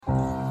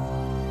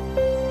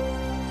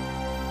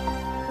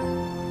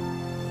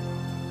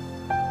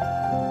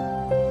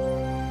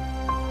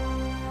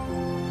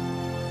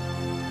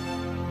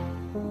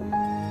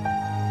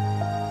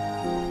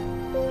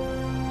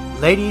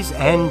Ladies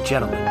and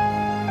gentlemen,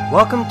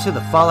 welcome to the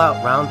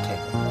Fallout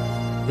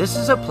Roundtable. This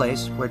is a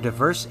place where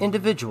diverse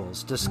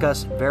individuals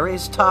discuss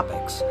various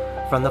topics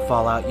from the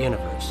Fallout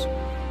universe.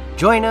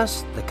 Join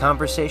us, the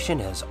conversation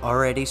has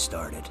already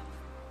started.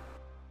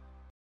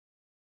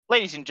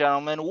 Ladies and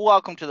gentlemen,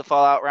 welcome to the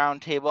Fallout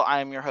Roundtable. I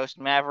am your host,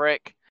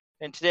 Maverick,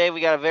 and today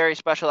we got a very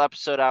special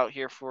episode out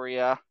here for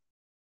you.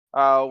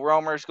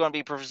 Romer is going to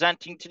be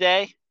presenting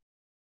today.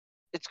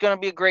 It's going to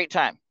be a great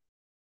time.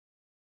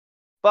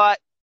 But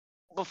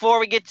before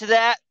we get to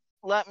that,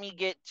 let me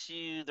get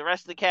to the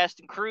rest of the cast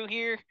and crew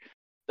here.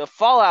 The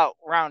Fallout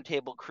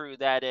Roundtable crew,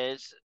 that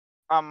is.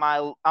 On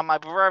my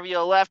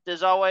proverbial left,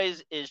 as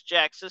always, is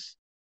Jaxus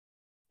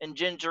and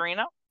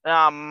Gingerino. And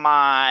on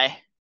my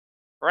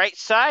right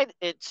side,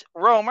 it's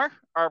Romer,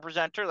 our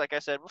presenter, like I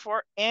said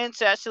before, and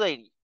Sassy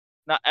Lady.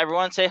 Now,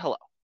 everyone say hello.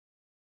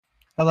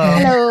 Hello.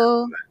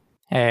 Hello.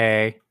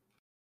 Hey.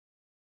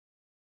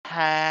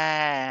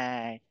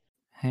 Hi.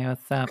 Hey,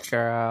 what's up,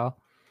 girl?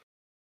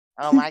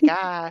 Oh my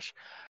gosh.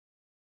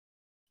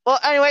 Well,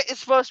 anyway,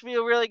 it's supposed to be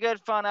a really good,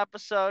 fun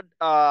episode.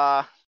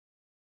 Jaxus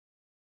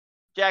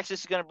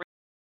is going to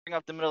bring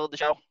up the middle of the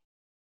show.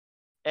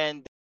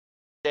 And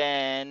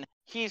then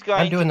he's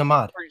going I'm doing the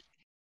mod.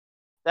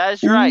 That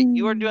is right.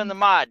 You are doing the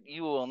mod.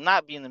 You will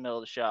not be in the middle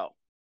of the show.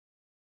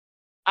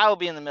 I will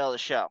be in the middle of the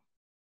show.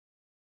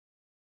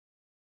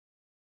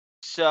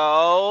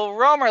 So,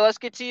 Romer, let's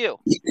get to you.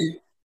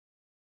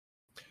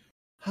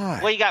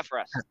 Hi. What you got for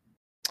us?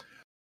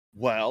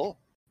 Well,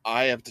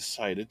 I have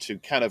decided to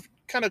kind of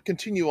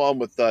continue on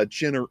with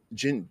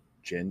Gingerino,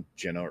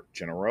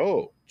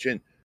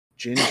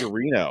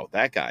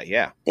 that guy,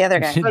 yeah. The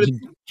other guy.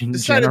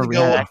 Decided to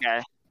go. That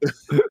guy.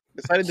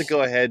 Decided to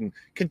go ahead and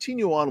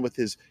continue on with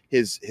his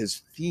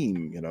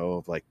theme,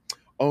 of like,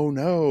 oh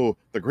no,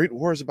 the Great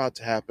War is about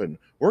to happen.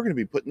 We're going to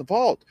be put in the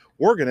vault.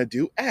 We're going to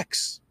do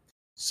X.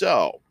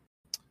 So,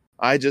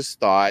 I just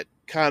thought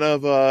kind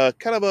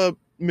of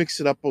mix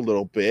it up a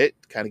little bit,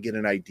 kind of get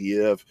an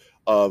idea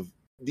of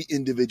the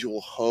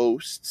individual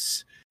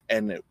hosts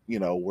and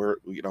where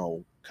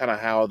kind of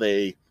how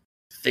they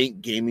think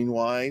gaming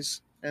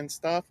wise and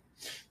stuff.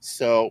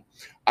 So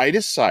I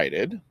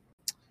decided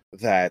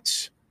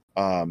that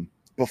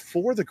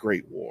before the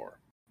Great War,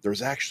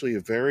 there's actually a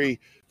very,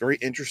 very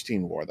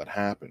interesting war that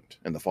happened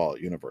in the Fallout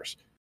universe,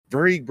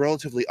 very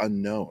relatively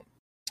unknown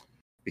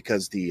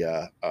because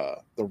the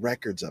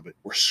records of it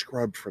were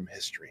scrubbed from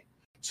history.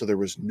 So there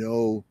was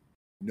no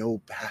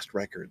past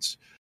records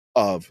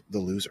of the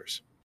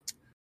losers.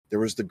 There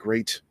was the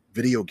great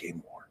video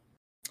game war,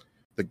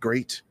 the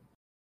great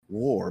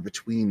war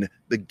between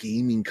the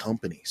gaming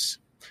companies.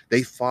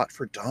 They fought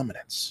for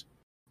dominance.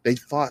 They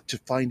fought to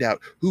find out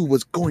who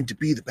was going to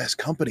be the best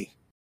company.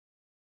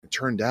 It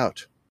turned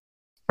out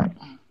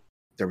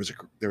there was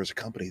a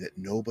company that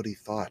nobody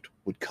thought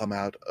would come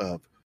out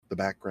of the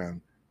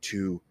background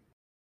to,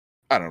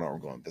 I don't know where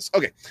I'm going with this.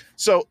 Okay,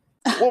 so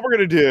what we're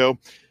gonna do.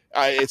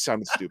 It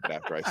sounded stupid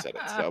after I said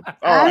it. So,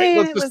 all right,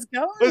 let's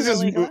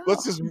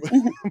just.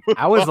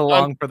 I was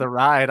along for the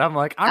ride. I'm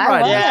like, I'm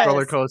riding this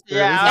roller coaster.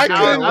 Yeah,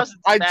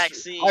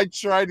 I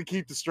tried to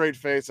keep the straight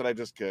face, and I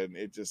just couldn't.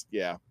 It just,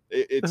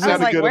 it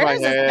sounded good in my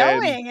head.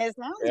 Going? It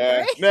sounds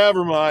great.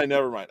 Never mind.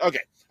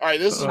 Okay, all right.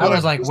 This is. I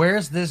was like,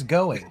 where's this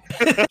going?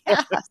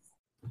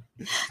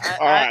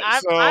 All right,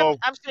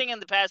 I'm sitting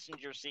in the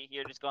passenger seat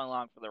here, just going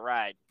along for the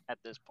ride at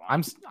this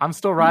point. I'm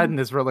still riding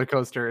this roller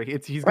coaster.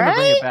 He's gonna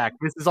bring it back.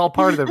 This is all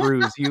part of the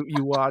ruse.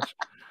 You watch.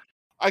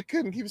 I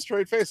couldn't keep a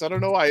straight face. I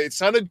don't know why. It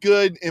sounded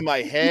good in my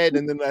head,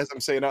 and then as I'm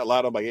saying it out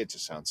loud, I'm like, it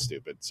just sounds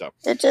stupid. So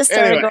it just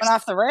started going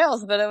off the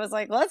rails, but it was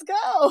like, let's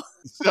go.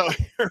 So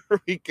here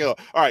we go.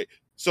 All right.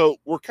 So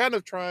we're kind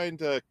of trying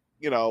to,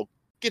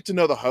 get to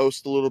know the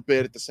host a little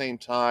bit at the same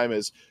time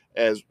as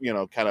as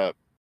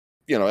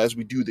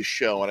we do the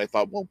show. And I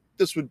thought, well,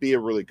 this would be a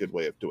really good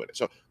way of doing it.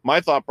 So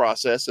my thought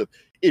process of,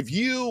 if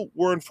you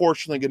were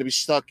unfortunately going to be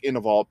stuck in a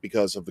vault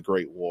because of the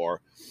Great War,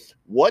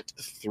 what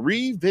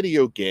 3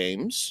 video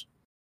games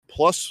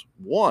plus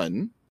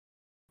 1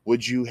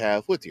 would you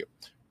have with you?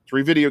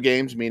 3 video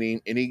games, meaning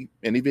any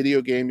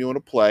video game you want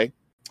to play.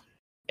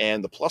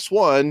 And the plus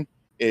 1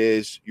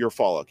 is your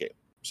Fallout game.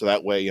 So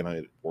that way, you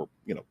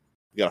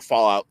got a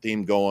Fallout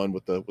theme going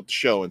with the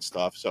show and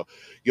stuff. So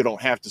you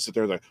don't have to sit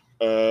there like,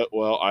 I'm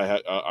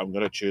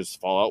going to choose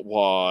Fallout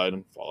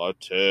 1, Fallout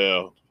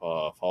 2,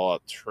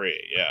 Fallout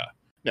 3. Yeah.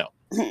 No.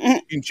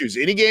 You can choose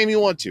any game you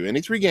want to,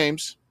 any 3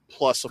 games,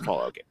 plus a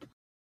Fallout game.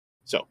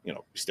 So, we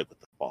stick with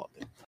the Fallout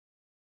thing.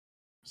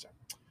 So,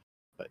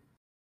 but,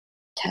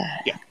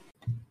 yeah.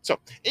 So,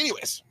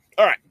 anyways.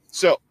 All right.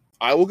 So,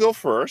 I will go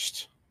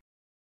first.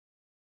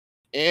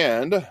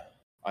 And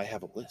I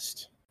have a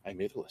list. I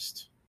made a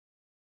list.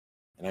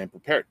 And I'm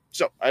prepared.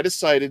 So, I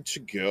decided to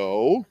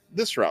go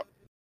this route.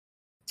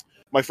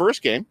 My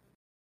first game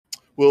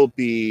will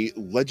be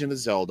Legend of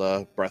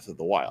Zelda Breath of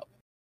the Wild.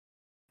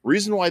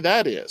 Reason why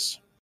that is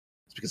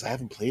because I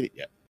haven't played it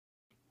yet.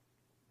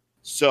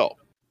 So,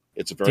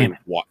 It's a very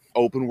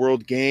open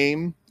world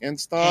game and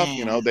stuff.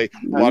 You know, a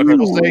lot of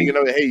people say, you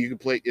know, hey, you can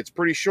play. It's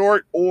pretty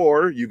short,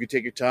 or you could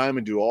take your time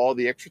and do all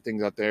the extra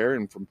things out there.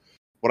 And from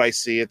what I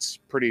see, it's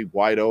pretty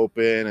wide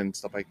open and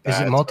stuff like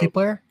that. Is it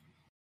multiplayer? So,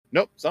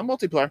 nope, it's not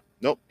multiplayer.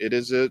 Nope, it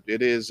is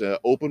a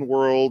open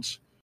world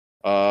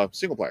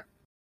single player.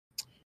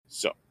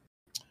 So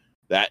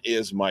that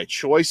is my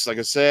choice. Like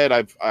I said,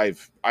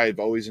 I've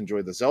always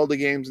enjoyed the Zelda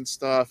games and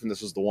stuff, and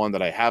this is the one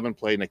that I haven't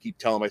played, and I keep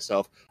telling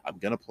myself I'm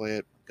gonna play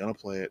it,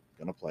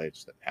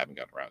 just haven't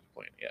gotten around to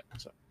playing it yet.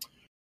 So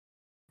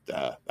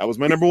that was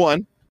my number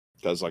one,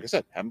 because like I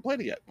said, haven't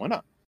played it yet. Why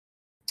not?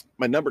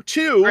 My number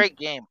two, great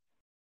game.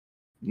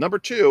 Number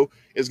two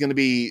is going to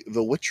be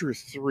The Witcher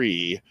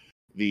 3,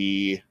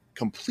 the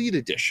complete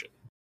edition.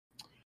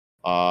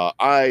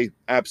 I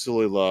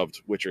absolutely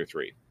loved Witcher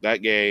 3.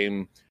 That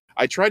game,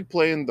 I tried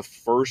playing the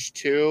first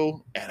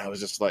two, and I was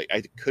just like,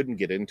 I couldn't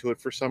get into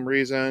it for some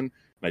reason, and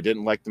I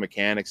didn't like the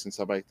mechanics and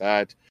stuff like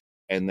that.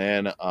 And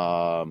then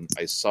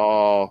I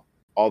saw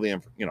all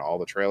the all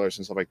the trailers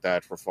and stuff like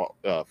that for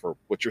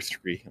Witcher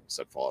 3. I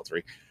said Fallout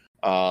 3.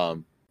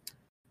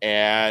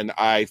 And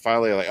I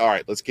finally all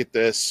right, let's get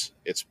this.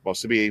 It's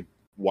supposed to be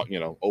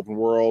open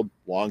world,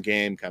 long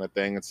game kind of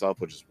thing and stuff,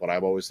 which is what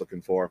I'm always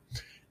looking for.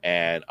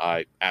 And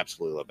I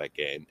absolutely love that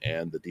game.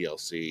 And the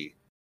DLC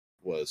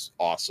was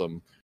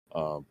awesome.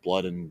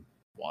 Blood and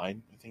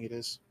Wine, I think it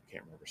is. I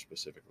can't remember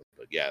specifically,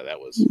 but yeah,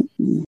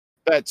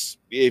 that's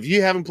if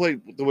you haven't played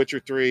The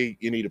Witcher 3,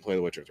 you need to play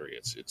The Witcher 3.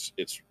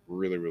 It's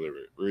really, really,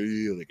 really,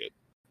 really good.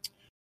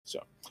 So,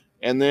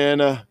 and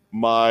then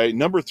my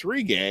number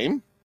 3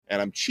 game,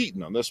 and I'm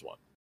cheating on this one,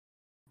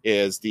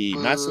 is the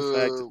Mass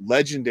Effect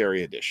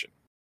Legendary Edition,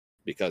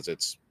 because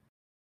it's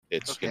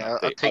Okay, I'll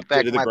take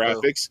back the my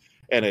graphics,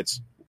 and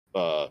it's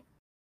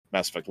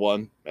Mass Effect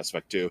 1, Mass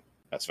Effect 2,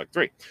 Mass Effect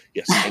 3.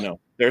 Yes, I know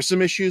there's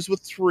some issues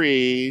with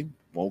 3.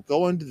 Won't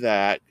go into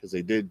that because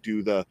they did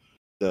do the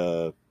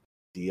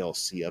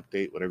DLC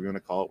update, whatever you want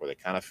to call it, where they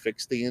kind of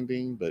fixed the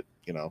ending, but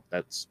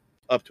that's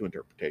up to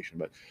interpretation.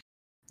 But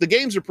the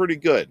games are pretty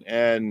good,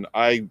 and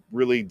I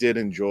really did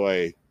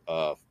enjoy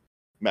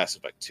Mass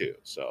Effect 2.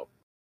 So,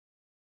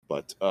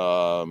 but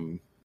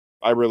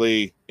I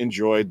really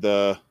enjoyed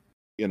the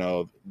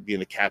being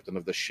the captain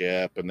of the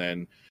ship, and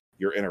then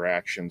your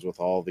interactions with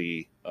all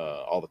the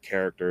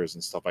characters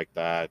and stuff like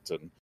that.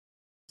 And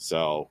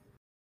so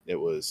it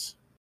was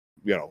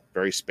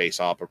very space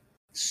opera-y,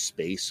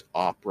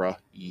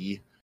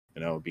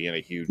 being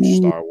a huge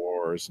Star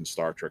Wars and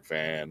Star Trek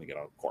fan.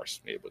 Of course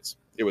it was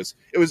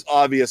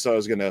obvious I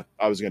was gonna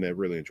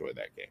really enjoy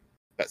that game,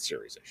 that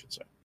series, I should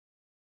say.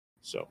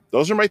 So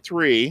those are my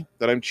 3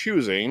 that I'm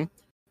choosing.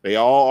 They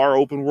all are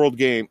open world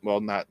game. Well,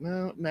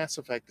 Mass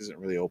Effect isn't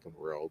really open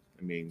world.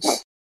 I mean,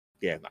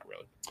 yeah, not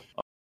really.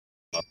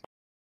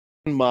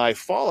 My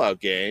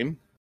Fallout game,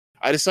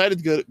 I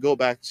decided to go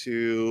back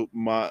to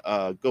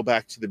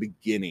the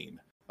beginning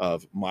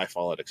of my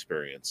Fallout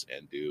experience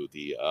and do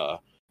the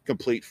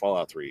complete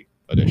Fallout 3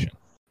 edition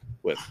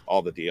with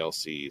all the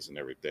DLCs and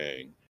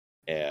everything,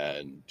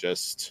 and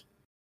just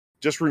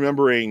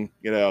remembering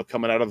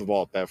coming out of the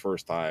vault that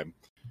first time,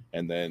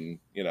 and then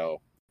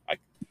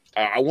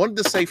I wanted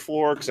to say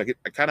 4 because I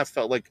kind of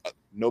felt like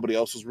nobody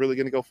else was really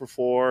going to go for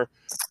 4,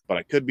 but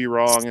I could be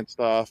wrong and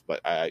stuff. But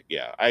I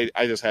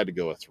just had to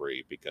go with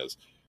 3 because,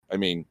 I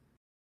mean,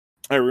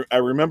 I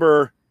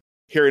remember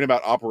hearing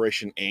about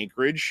Operation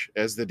Anchorage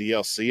as the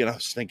DLC, and I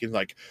was thinking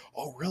like,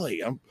 oh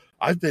really?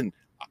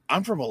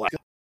 I'm from Alaska.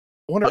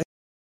 I wonder if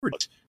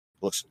it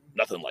looks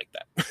nothing like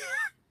that.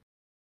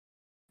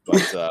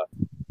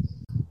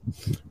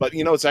 But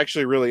it's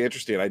actually really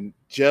interesting. I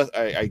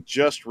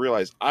just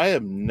realized I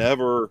have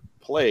never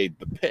played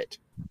the Pit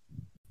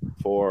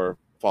for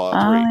Fallout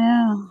 3. Oh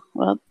yeah,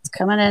 well, it's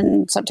coming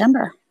in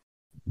September.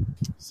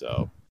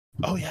 So,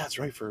 oh yeah, it's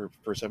right for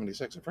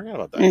 76. I forgot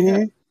about that.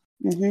 Mm-hmm.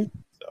 Yeah. Mm-hmm.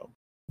 So,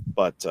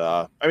 but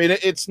I mean,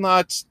 it's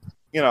not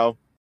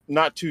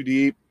not too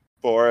deep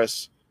for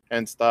us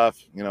and stuff.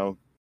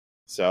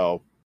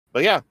 So,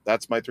 but yeah,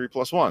 that's my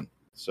 3+1.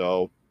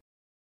 So,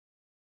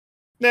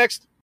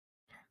 next.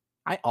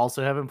 I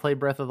also haven't played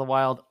Breath of the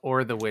Wild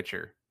or The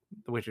Witcher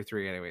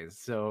 3 anyways.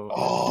 So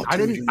I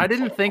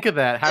didn't think of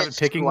that,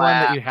 picking one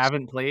that you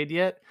haven't played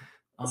yet.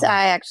 So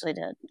I actually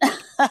did.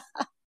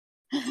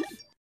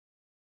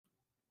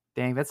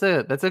 Dang, that's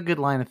a good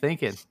line of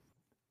thinking.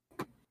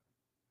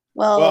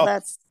 Well,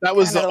 that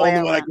was the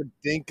only one I could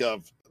think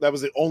of. That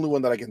was the only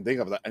one that I can think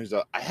of.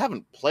 I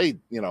haven't played,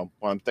 when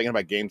I'm thinking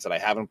about games that I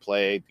haven't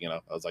played, I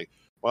was like,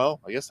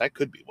 well, I guess that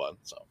could be one.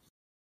 So,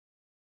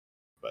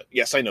 but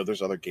yes, I know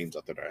there's other games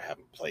out there that I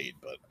haven't played,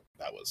 but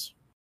that's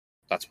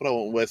what I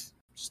went with,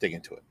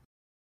 sticking to it.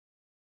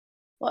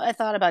 Well, I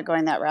thought about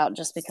going that route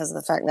just because of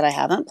the fact that I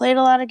haven't played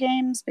a lot of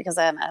games, because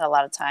I haven't had a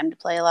lot of time to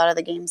play a lot of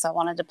the games I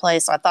wanted to play.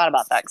 So I thought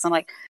about that because I'm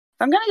like,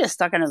 if I'm going to get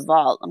stuck in a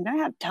vault, I'm going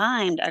to have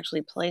time to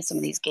actually play some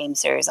of these game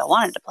series I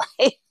wanted to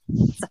play.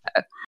 So,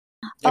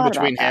 in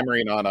between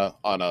hammering on a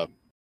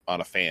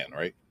fan,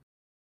 right?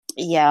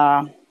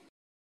 Yeah.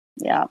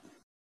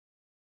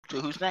 So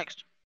who's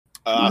next?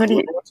 Who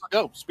wants to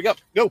go? Speak up.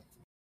 Go.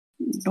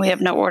 Do we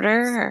have no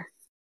order? Or?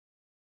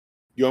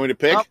 You want me to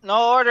pick? Nope,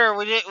 no order.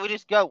 We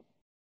just go.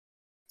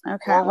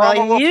 Okay. Or Well,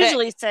 Roman will you pick.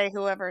 usually say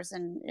whoever's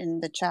in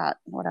the chat,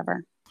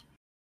 whatever.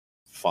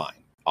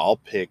 Fine. I'll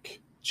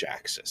pick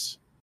Jaxus.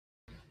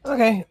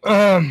 Okay.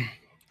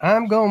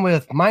 I'm going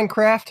with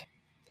Minecraft,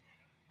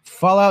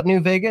 Fallout New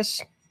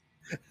Vegas,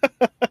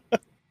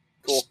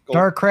 Cool.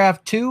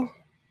 StarCraft 2,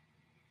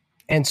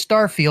 and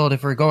Starfield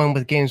if we're going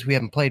with games we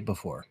haven't played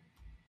before.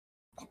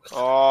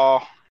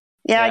 Oh,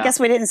 Yeah, I Yeah. guess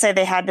we didn't say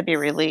they had to be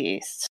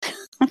released.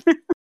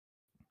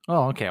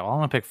 Oh, okay. Well, I'm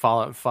gonna pick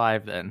Fallout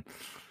 5 then.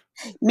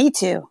 Me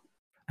too.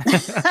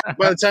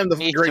 By the time the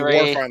Me Great three.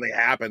 War finally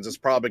happens, it's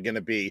probably going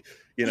to be,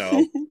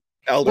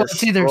 Elder Well,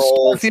 it's either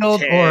Scrolls Starfield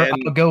 10.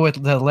 or I'll go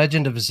with The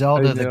Legend of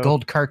Zelda, the know.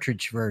 gold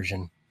cartridge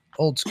version.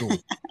 Old school.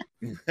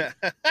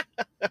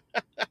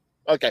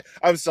 Okay,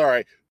 I'm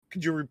sorry.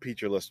 Could you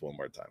repeat your list one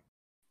more time?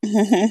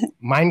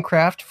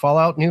 Minecraft,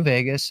 Fallout New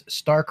Vegas,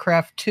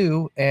 StarCraft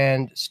 2,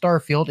 and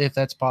Starfield, if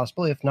that's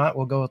possible. If not,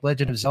 we'll go with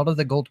Legend of Zelda,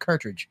 the gold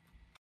cartridge.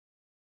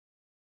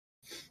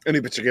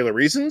 Any particular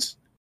reasons?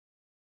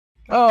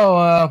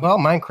 Oh, well,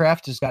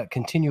 Minecraft has got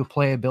continual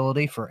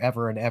playability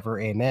forever and ever.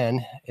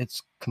 Amen.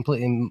 It's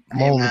completely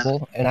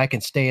moldable, and I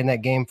can stay in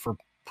that game for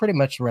pretty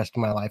much the rest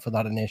of my life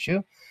without an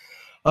issue.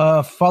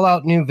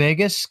 Fallout New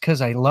Vegas,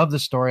 because I love the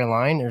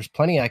storyline. There's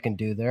plenty I can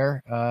do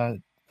there.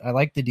 I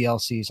like the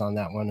DLCs on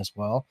that one as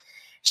well.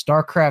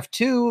 StarCraft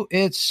 2,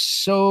 it's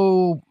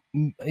so...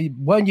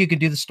 One, you can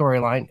do the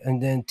storyline,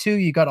 and then two,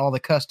 you got all the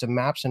custom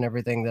maps and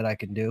everything that I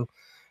can do,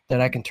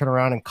 that I can turn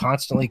around and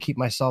constantly keep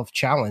myself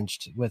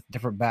challenged with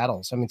different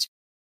battles. I mean,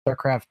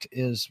 StarCraft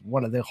is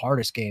one of the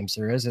hardest games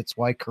there is. It's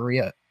why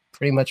Korea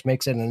pretty much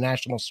makes it a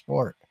national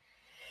sport.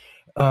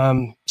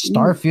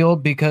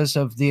 Starfield, because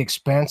of the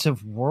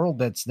expansive world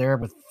that's there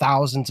with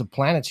thousands of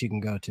planets you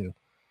can go to.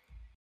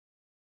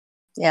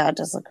 Yeah, it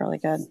does look really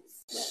good.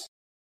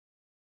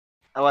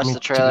 I watched mean, the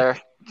trailer.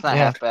 It's not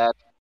yeah. half bad.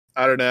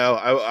 I don't know.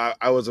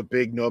 I was a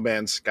big No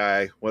Man's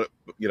Sky when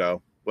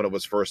it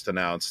was first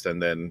announced,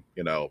 and then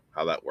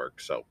how that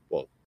worked. So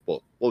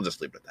we'll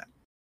just leave it at that.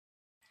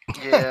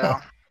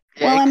 Yeah.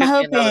 Well, I'm it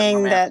could be another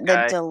hoping No Man's that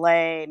the Sky.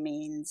 delay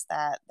means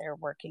that they're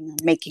working on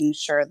making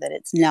sure that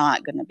it's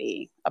not going to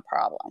be a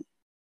problem.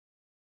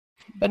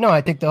 But no,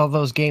 I think all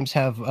those games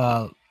have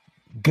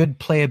good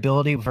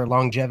playability for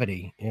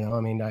longevity.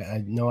 I mean,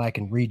 I know I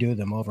can redo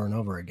them over and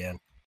over again.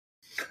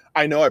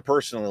 I know I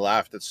personally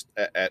laughed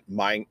at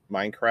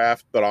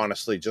Minecraft, but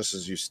honestly, just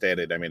as you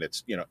stated, I mean,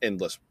 it's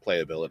endless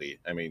playability.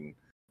 I mean,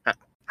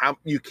 how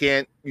you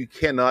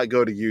cannot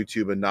go to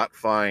YouTube and not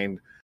find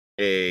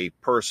a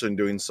person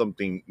doing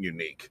something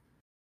unique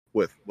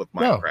with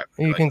Minecraft.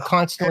 No, you can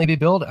constantly be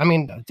building. I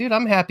mean, dude,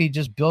 I'm happy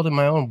just building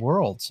my own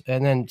worlds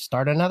and then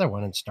start another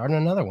one and start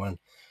another one.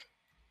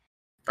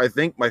 I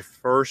think my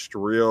first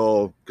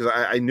real, because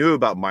I knew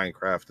about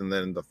Minecraft, and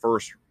then the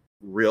first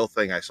real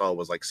thing I saw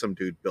was like some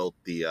dude built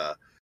the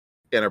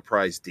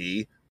Enterprise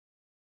D,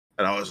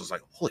 and I was just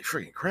like, holy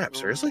freaking crap,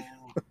 seriously?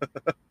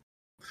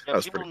 Yeah,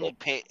 was people pretty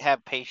need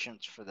have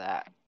patience for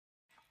that.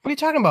 What are you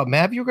talking about,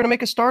 Mav? You were going to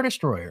make a Star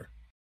Destroyer.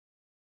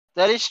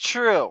 That is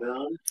true.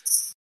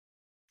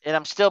 And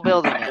I'm still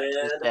building it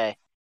to this day.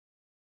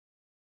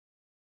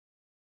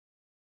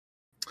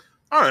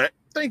 All right,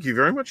 thank you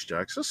very much,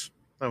 Jaxus.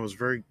 That was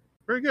very,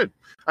 very good.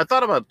 I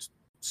thought about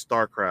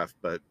StarCraft,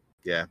 but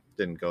yeah,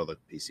 didn't go the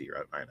PC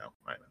route. I know.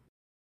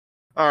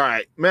 All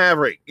right,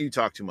 Maverick, you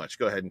talk too much.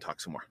 Go ahead and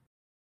talk some more.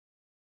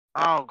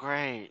 Oh,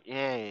 great.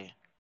 Yay.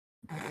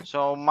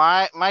 So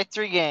my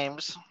 3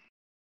 games.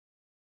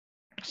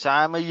 So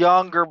I'm a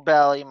younger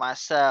belly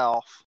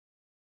myself.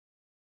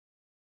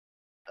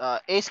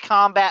 Ace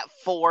Combat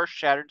 4,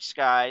 Shattered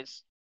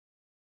Skies.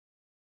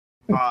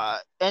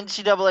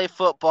 NCAA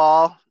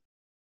Football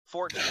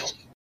 14.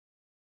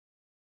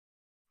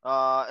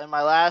 And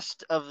my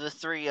last of the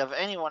 3 of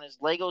anyone is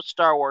Lego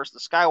Star Wars: The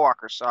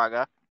Skywalker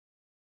Saga.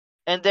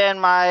 And then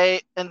my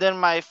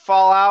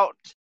Fallout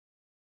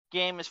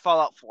game is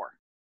Fallout 4.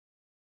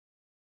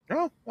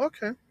 Oh,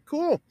 okay,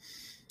 cool.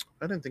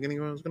 I didn't think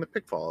anyone was going to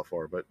pick Fallout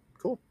 4, but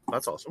cool.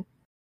 That's awesome.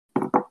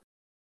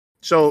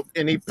 So,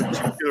 any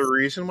particular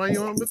reason why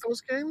you went with those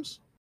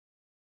games?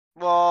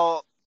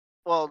 Well,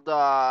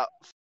 the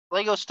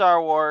Lego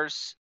Star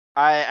Wars.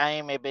 I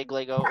am a big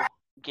Lego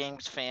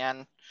games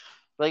fan.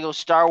 Lego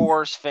Star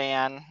Wars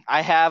fan.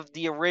 I have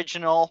the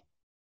original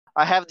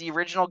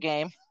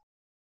game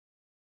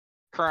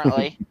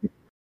currently.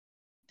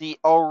 The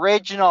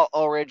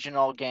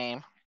original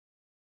game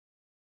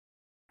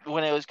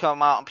when it was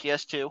coming out on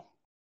PS2.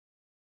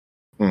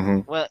 Mm-hmm.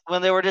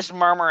 When they were just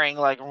murmuring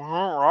like,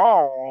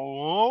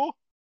 or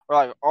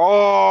like,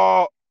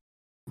 oh.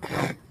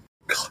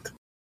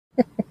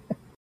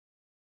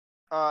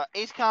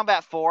 Ace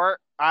Combat 4.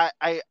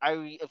 I've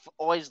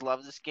always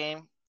loved this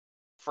game,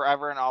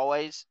 forever and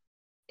always.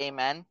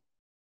 Amen.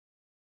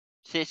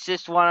 It's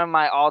just one of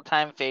my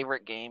all-time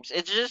favorite games.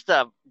 It's just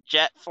a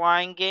jet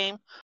flying game,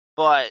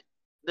 but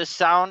the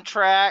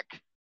soundtrack,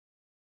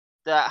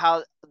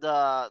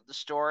 the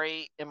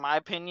story, in my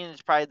opinion,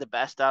 is probably the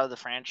best out of the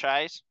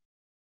franchise.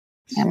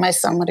 And my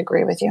son would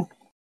agree with you.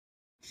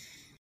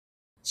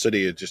 So do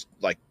you just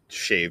like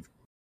shave,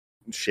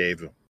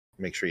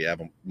 make sure you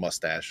have a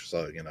mustache,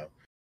 so you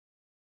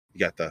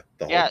got the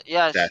whole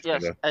yes.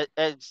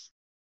 thing.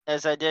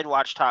 As I did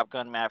watch Top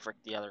Gun Maverick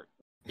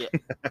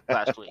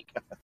last week.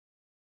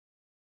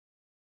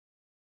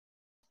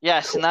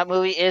 Yes, and that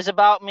movie is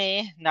about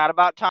me, not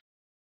about Tom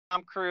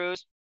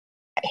Cruise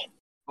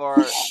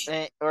or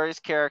his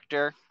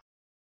character.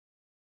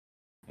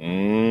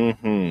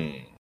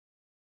 Mm-hmm.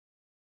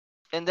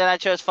 And then I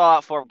chose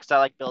Fallout 4 because I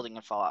like building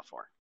in Fallout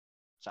 4.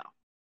 So.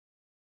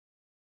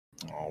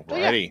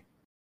 Alrighty.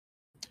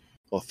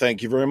 Well,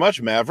 thank you very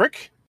much,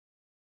 Maverick.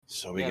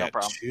 So we got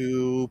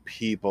two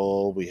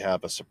people. We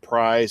have a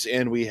surprise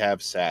and we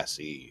have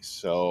Sassy.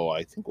 So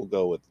I think we'll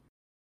go with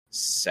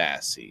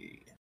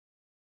Sassy.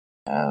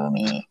 Oh,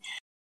 me.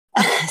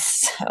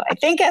 So I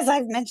think, as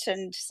I've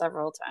mentioned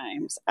several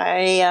times,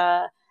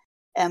 I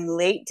am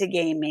late to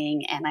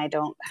gaming, and I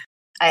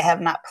have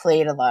not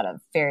played a lot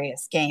of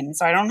various games,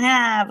 so I don't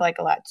have like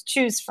a lot to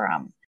choose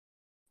from.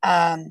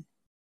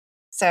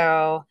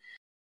 So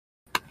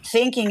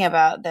thinking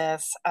about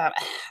this, I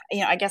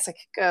guess I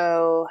could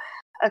go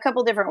a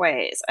couple different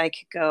ways. I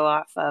could go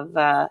off of,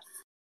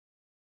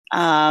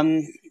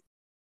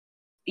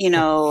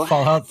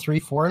 Fallout 3,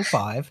 4, and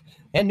 5,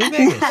 and New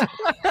Vegas.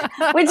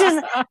 Which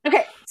is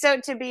okay. So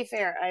to be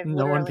fair, I've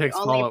no one literally picks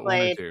only Fallout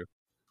played. 1 or 2.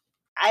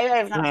 I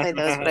have not played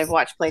those, but I've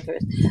watched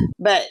playthroughs.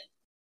 But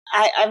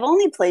I've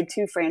only played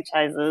 2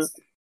 franchises,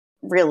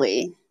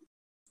 really.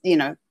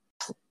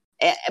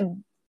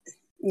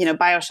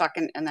 BioShock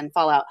and then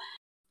Fallout.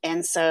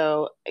 And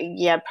so,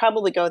 yeah, I'd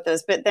probably go with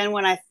those. But then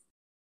when I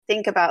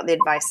think about the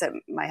advice that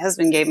my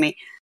husband gave me,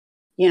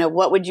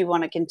 what would you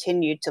want to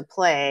continue to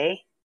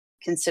play,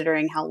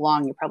 considering how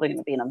long you're probably going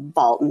to be in a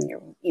vault, and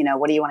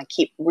what do you want to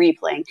keep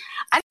replaying?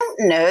 I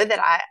don't know that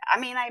I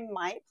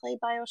might play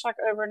BioShock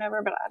over and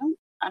over, but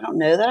I don't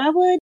know that I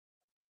would.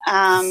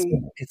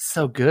 It's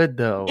so good,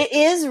 though. It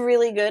is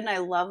really good, and I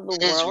love the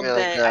It is world.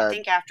 really But good. I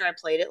think after I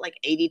played it like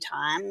 80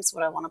 times,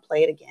 would I want to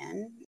play it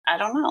again? I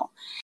don't know.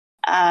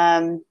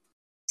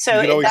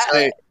 So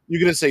you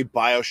could say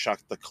BioShock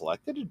the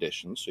Collected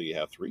Edition, so you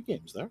have 3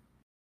 games there.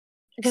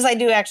 Because I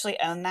do actually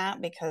own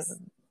that, because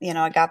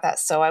I got that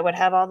so I would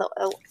have all the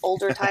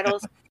older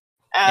titles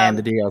and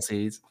the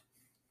DLCs.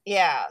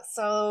 Yeah,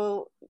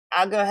 so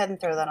I'll go ahead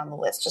and throw that on the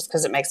list just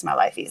because it makes my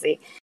life easy.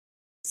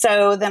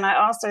 So then I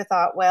also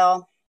thought,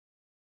 well,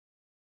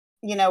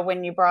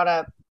 when you brought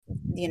up,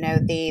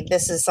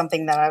 this is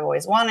something that I've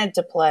always wanted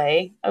to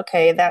play.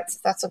 Okay,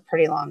 that's a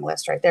pretty long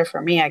list right there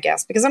for me, I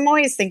guess, because I'm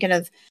always thinking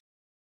of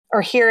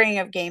or hearing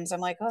of games.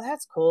 I'm like, oh,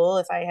 that's cool.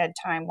 If I had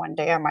time one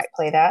day, I might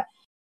play that,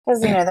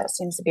 because that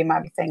seems to be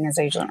my thing, is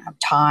I usually don't have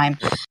time.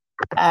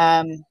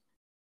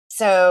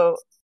 So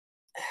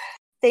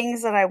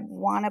things that I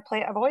want to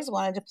play, I've always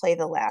wanted to play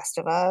The Last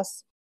of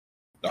Us.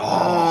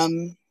 Oh,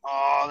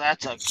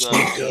 that's a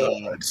good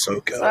game. So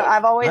good. So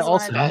I've always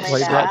wanted to play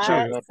that.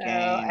 Too. So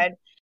I'd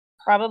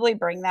probably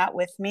bring that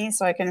with me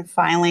so I can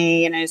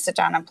finally, sit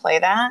down and play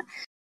that.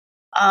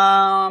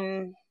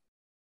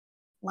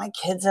 My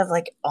kids have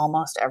like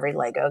almost every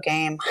Lego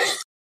game.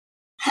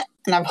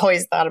 And I've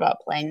always thought about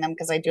playing them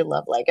because I do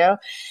love Lego.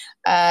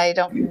 I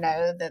don't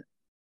know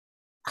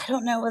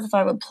if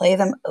I would play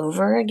them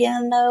over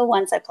again, though.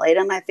 Once I played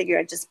them, I figure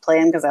I'd just play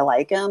them because I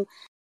like them.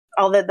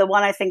 Although the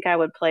one I think I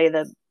would play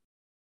the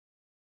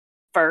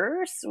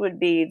first would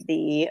be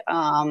the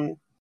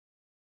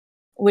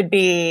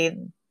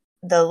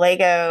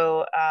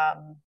Lego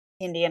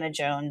Indiana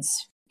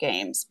Jones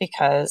games,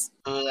 because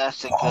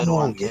that's a good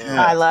one too.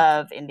 I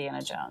love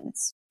Indiana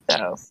Jones.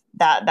 So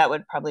that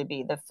would probably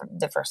be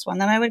the first one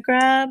that I would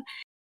grab.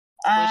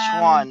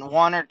 Which one?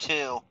 1 or 2?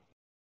 Oh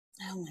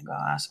my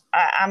gosh.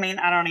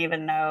 I don't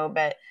even know,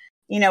 but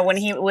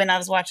when I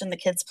was watching the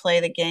kids play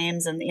the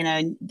games, and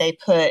they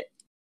put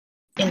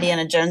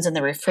Indiana Jones in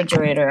the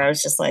refrigerator, I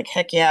was just like,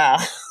 heck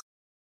yeah.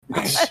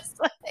 I was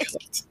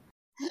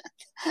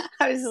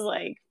just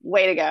like,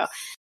 way to go.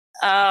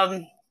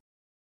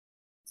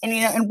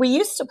 And we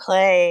used to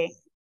play,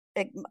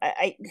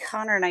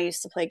 Connor and I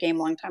used to play a game a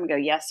long time ago.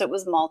 Yes, it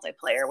was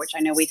multiplayer, which I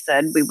know we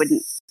said we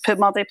wouldn't put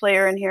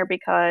multiplayer in here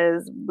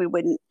because we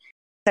wouldn't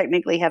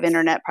technically have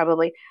internet,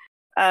 probably.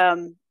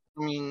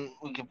 We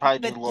could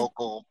probably do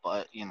local,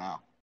 but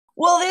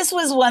Well, this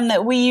was one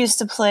that we used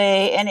to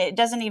play, and it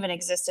doesn't even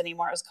exist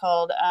anymore. It was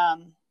called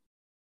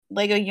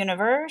Lego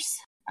Universe.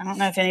 I don't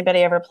know if anybody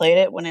ever played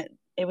it when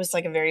it was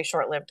like a very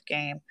short-lived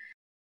game.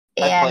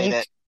 I played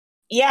it.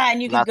 Yeah,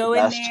 and you could go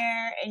in best.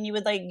 there and you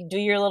would like do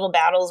your little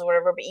battles or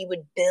whatever, but you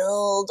would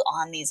build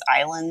on these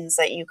islands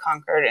that you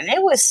conquered, and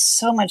it was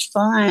so much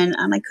fun.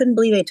 I couldn't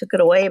believe they took it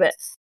away, but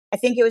I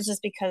think it was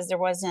just because there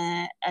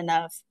wasn't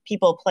enough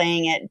people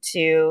playing it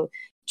to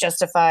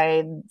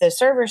justify the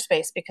server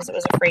space because it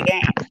was a free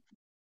game.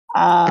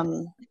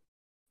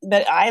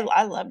 But I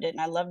loved it, and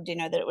I loved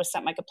that it was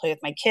something I could play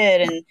with my kid,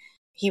 and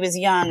he was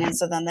young, and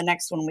so then the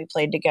next one we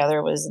played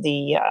together was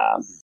the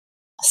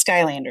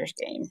Skylanders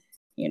game.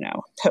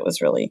 That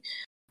was really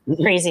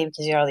crazy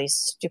because you had all these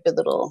stupid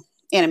little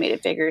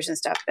animated figures and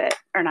stuff, but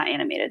or not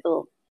animated,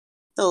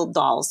 little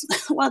dolls.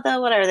 What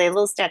are they?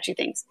 Little statue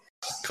things.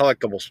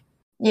 Collectibles.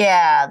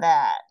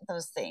 Yeah,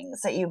 those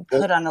things that you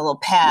put on a little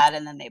pad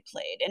and then they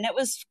played. And it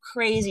was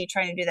crazy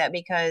trying to do that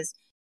because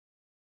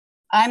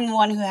I'm the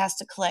one who has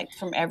to collect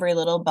from every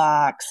little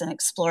box and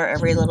explore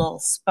every little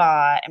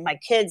spot. And my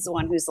kid's the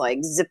one who's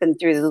like zipping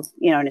through,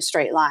 in a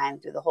straight line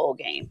through the whole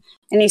game.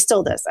 And he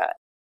still does that.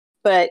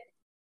 But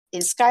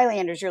in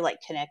Skylanders, you're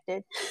like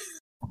connected.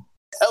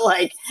 So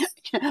like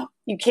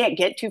you can't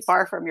get too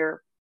far from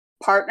your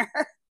partner.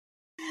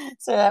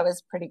 So that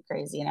was pretty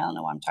crazy. And I don't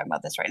know why I'm talking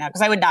about this right now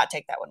because I would not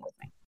take that one with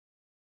me.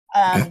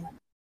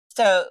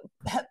 So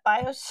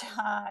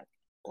BioShock,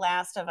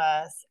 Last of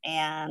Us,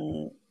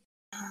 and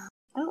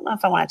I don't know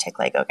if I want to take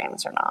Lego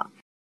games or not.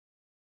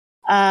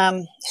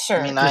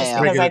 Sure. I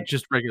mean,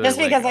 just regular because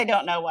Lego. I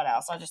don't know what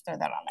else. I'll just throw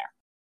that on there.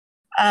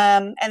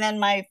 And then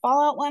my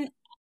Fallout one,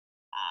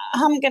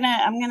 I'm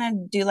gonna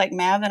do like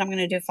Mav, and I'm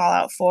gonna do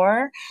Fallout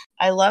 4.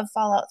 I love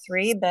Fallout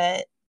 3,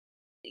 but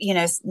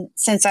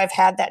since I've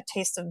had that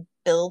taste of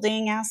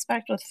building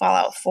aspect with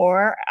Fallout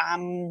 4,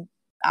 I'm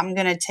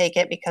gonna take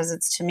it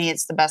because to me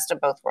it's the best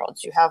of both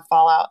worlds. You have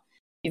Fallout,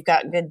 you've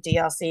got good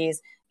DLCs,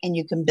 and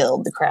you can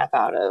build the crap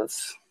out of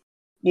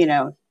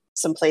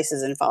some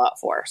places in Fallout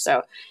 4.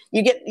 So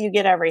you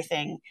get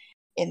everything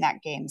in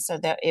that game. So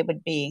that it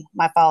would be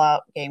my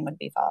Fallout game would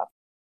be Fallout.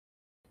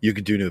 You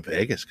could do New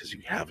Vegas because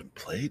you haven't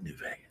played New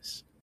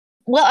Vegas.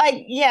 Well,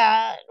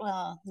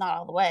 not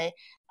all the way,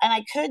 and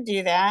I could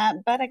do that,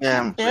 but I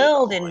can't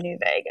build in New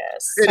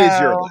Vegas. It is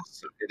your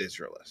list. It is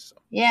your list. So.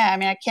 Yeah, I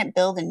mean, I can't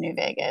build in New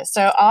Vegas,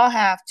 so I'll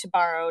have to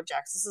borrow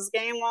Jaxus's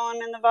game while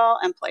I'm in the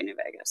vault and play New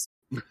Vegas.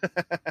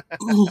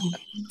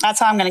 That's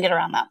how I'm going to get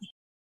around that.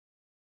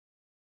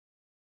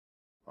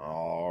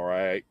 All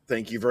right.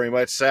 Thank you very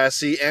much,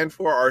 Sassy. And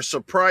for our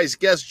surprise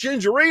guest,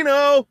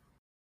 Gingerino.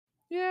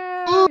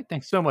 Yeah.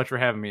 Thanks so much for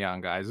having me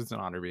on, guys. It's an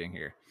honor being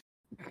here.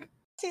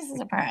 It's a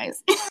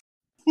surprise.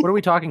 What are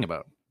we talking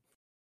about?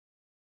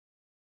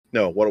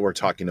 No, what we're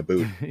talking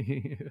about.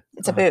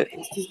 It's a boot.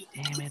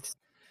 Damn it.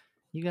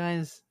 You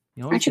guys.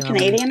 Aren't you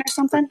Canadian or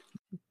something?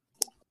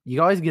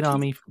 You always get on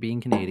me for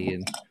being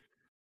Canadian.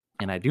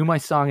 And I do my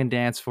song and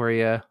dance for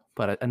you,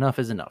 but enough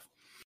is enough.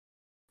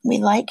 We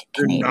like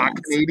Canadians. You're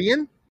not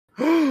Canadian?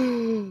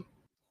 No,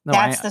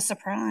 That's the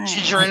surprise.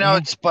 Gingerino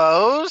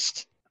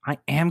exposed? I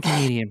am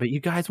Canadian, but you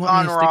guys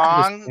want me to stick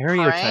to the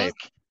stereotype.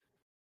 Frank?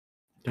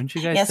 Don't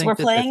you guys Yes, think we're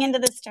playing into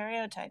the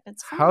stereotype.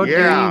 It's fun. How dare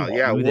you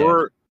yeah. do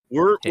that?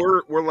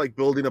 We're like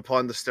building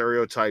upon the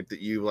stereotype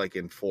that you like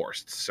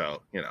enforced.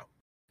 So,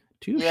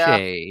 Touche. Yeah.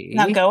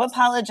 Now go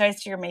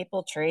apologize to your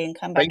maple tree and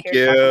come back Thank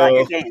here and talk about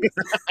your you.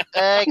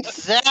 games.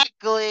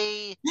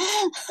 Exactly.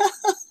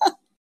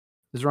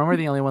 Is Romer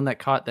the only one that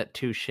caught that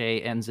touche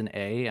ends in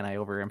A and I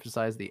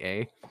overemphasized the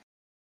A?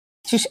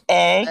 Touche.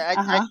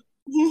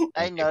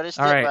 I noticed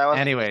All it, right, but I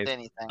wasn't anyways.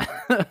 saying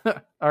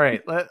anything. All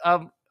right.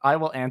 I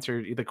will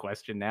answer the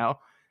question now.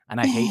 And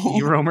I hate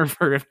you, Romer,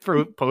 for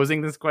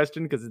posing this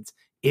question because it's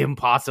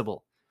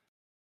impossible.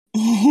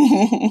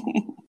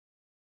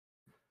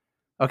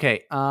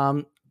 Okay.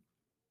 I'm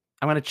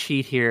going to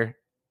cheat here.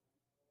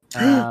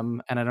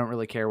 And I don't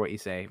really care what you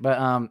say.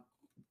 But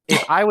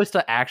if I was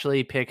to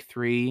actually pick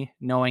 3,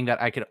 knowing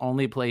that I could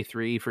only play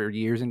 3 for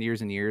years and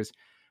years and years,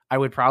 I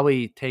would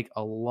probably take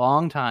a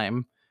long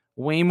time,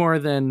 way more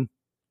than,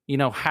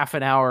 half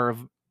an hour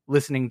of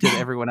listening to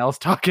everyone else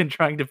talk and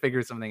trying to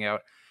figure something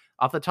out.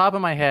 Off the top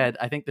of my head,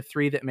 I think the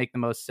 3 that make the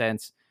most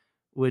sense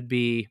would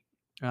be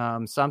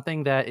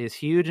something that is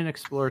huge and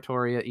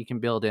exploratory that you can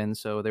build in.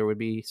 So there would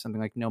be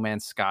something like No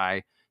Man's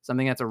Sky,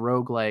 something that's a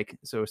roguelike,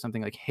 so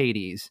something like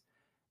Hades,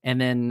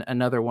 and then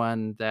another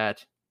one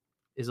that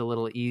is a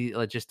little easy,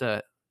 just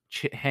a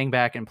hang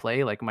back and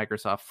play, like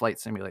Microsoft Flight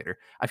Simulator.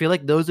 I feel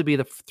like those would be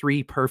the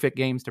 3 perfect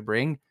games to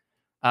bring.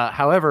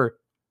 However,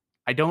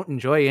 I don't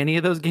enjoy any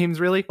of those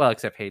games really. Well,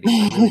 except Hades.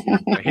 I really do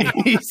enjoy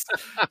Hades.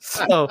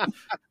 So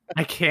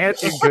I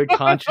can't in good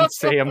conscience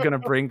say I'm going to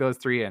bring those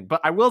 3 in. But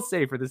I will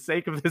say, for the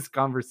sake of this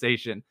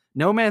conversation,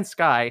 No Man's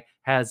Sky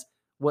has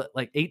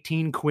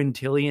 18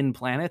 quintillion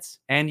planets,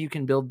 and you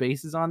can build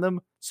bases on them.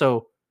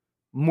 So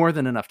more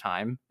than enough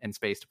time and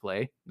space to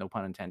play. No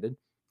pun intended.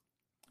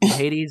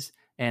 Hades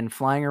and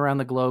flying around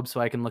the globe so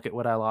I can look at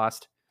what I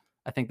lost.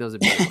 I think those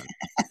would be fun.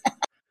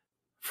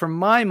 For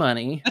my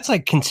money, that's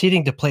like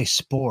conceding to play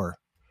Spore.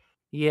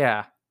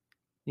 Yeah,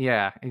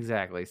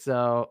 exactly.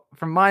 So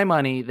for my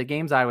money, the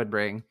games I would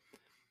bring,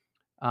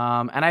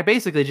 and I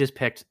basically just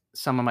picked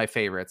some of my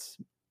favorites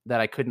that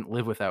I couldn't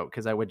live without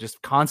because I would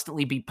just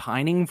constantly be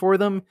pining for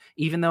them,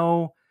 even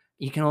though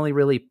you can only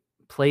really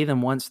play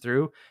them once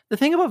through. The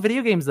thing about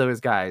video games, though,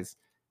 is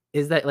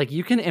that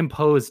you can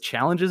impose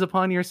challenges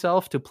upon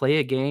yourself to play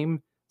a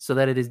game so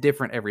that it is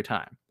different every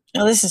time.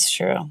 Oh, this is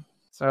true.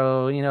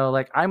 So,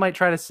 I might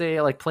try to say,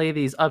 play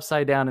these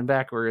upside down and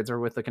backwards or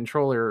with the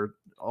controller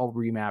all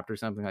remapped or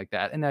something like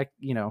that. And that,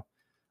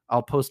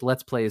 I'll post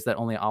Let's Plays that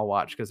only I'll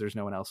watch because there's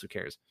no one else who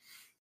cares.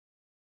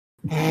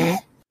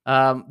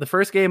 The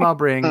first game I'll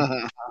bring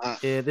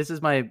This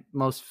is my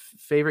most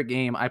favorite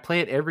game. I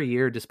play it every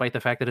year, despite the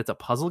fact that it's a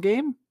puzzle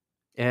game.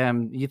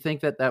 You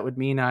think that would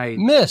mean I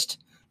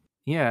Missed.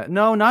 Yeah,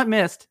 no, not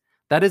Myst.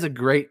 That is a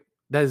great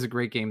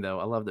game though.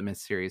 I love the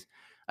Myst series.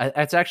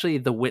 It's actually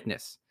The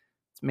Witness.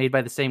 It's made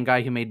by the same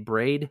guy who made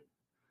Braid.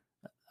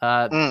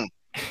 Here's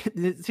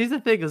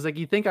the thing: is like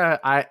you think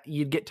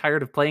you'd get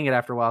tired of playing it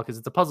after a while because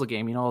it's a puzzle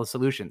game, you know all the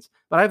solutions.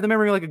 But I have the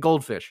memory like a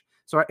goldfish,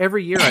 so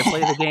every year I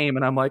play the game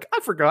and I'm like,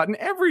 I've forgotten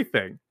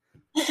everything.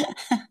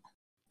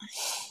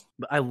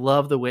 But I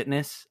love The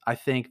Witness. I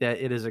think that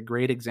it is a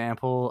great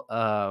example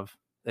of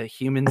a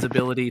human's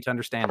ability to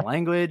understand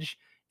language,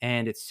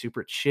 and it's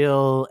super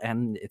chill.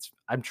 And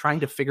I'm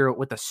trying to figure out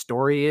what the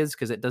story is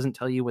because it doesn't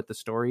tell you what the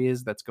story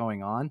is that's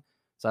going on.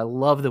 So I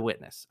love The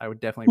Witness. I would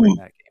definitely bring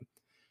that game.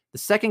 The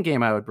second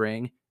game I would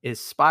bring is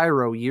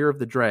Spyro Year of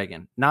the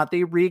Dragon, not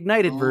the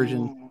reignited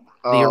version,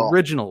 the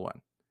original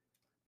one.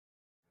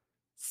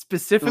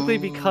 Specifically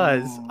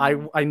because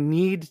I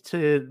need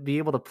to be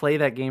able to play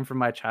that game from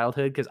my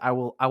childhood because I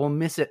will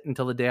miss it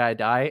until the day I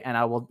die, and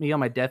I will be on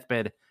my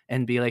deathbed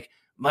and be like,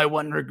 my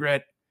one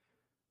regret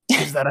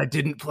is that I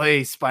didn't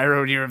play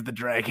Spyro Year of the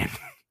Dragon.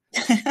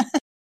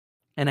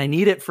 And I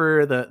need it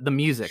for the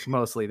music,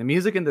 mostly. The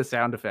music and the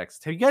sound effects.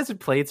 Have you guys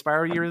played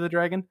Spyro Year of the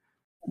Dragon?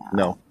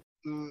 No.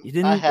 You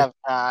didn't? I have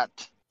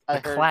not. I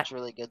heard it's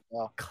really good,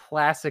 though.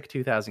 Classic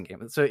 2000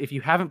 game. So if you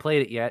haven't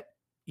played it yet,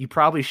 you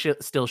probably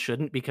still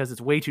shouldn't because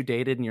it's way too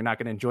dated and you're not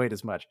going to enjoy it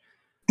as much.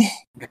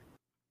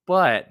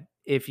 But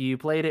if you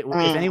played it,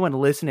 if anyone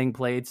listening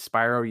played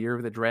Spyro Year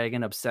of the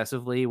Dragon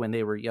obsessively when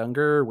they were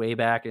younger, way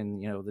back in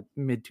the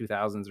mid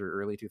 2000s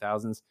or early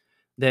 2000s,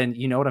 then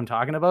you know what I'm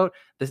talking about.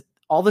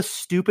 All the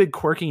stupid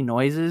quirky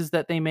noises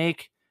that they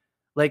make,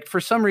 like for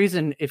some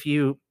reason, if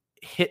you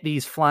hit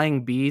these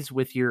flying bees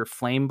with your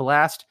flame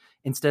blast,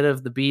 instead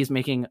of the bees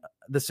making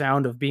the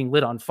sound of being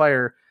lit on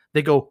fire,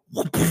 they go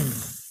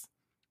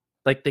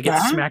like they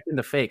get smacked in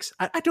the face.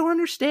 I don't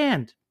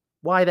understand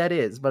why that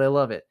is, but I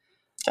love it.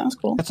 Sounds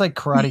cool. That's like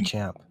Karate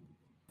Champ.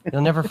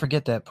 You'll never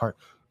forget that part.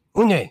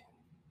 Une,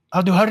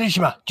 Aldo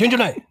Harishima,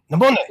 Jinjune,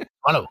 Nabone,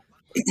 hello.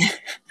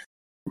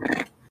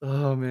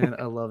 Oh man,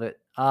 I love it.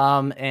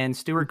 And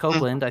Stuart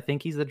Copeland, I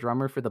think he's the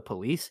drummer for The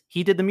Police.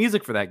 He did the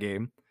music for that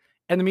game,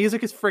 and the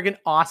music is friggin'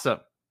 awesome.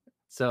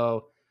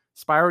 So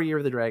Spyro Year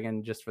of the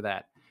Dragon, just for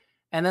that.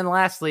 And then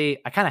lastly,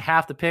 I kind of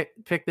have to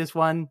pick this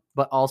one,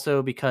 but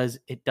also because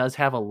it does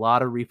have a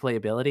lot of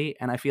replayability,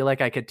 and I feel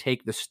like I could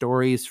take the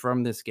stories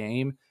from this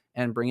game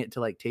and bring it to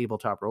like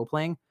tabletop role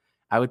playing.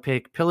 I would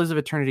pick Pillars of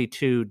Eternity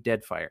 2: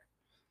 Deadfire.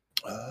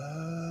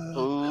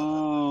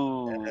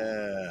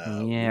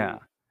 Yeah.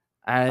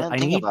 I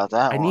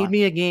need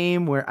me a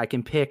game where I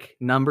can pick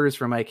numbers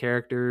for my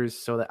characters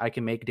so that I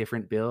can make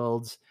different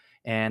builds.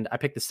 And I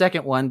picked the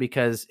second one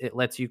because it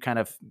lets you kind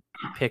of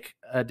pick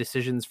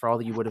decisions for all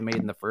that you would have made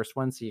in the first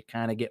one. So you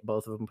kind of get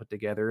both of them put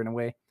together in a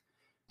way.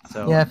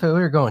 So yeah, if we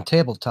were going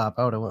tabletop,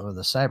 I would have went with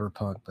a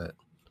Cyberpunk, but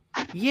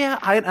yeah,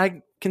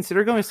 I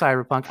consider going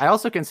Cyberpunk. I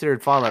also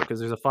considered Fallout because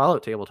there's a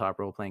Fallout tabletop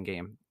role-playing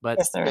game. But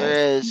yes, there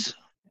is.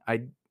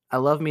 I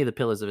love me the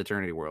Pillars of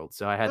Eternity world,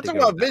 so I had to go.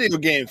 Talk about video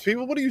games,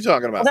 people. What are you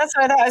talking about? Well, that's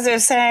what I was going to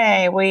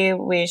say.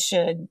 We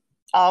should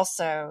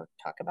also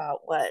talk about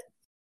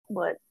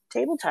what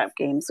tabletop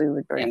games we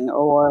would bring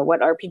or what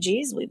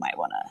RPGs we might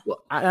want to.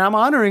 Well, I'm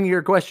honoring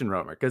your question,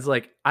 Romer, because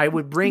like I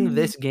would bring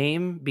this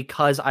game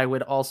because I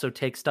would also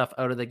take stuff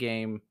out of the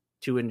game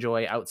to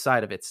enjoy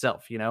outside of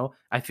itself.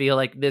 I feel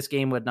like this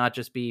game would not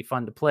just be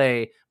fun to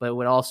play, but it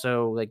would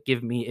also like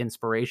give me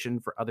inspiration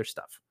for other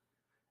stuff,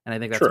 and I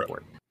think that's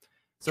important.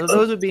 So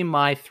those would be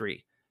my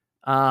three.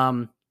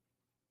 The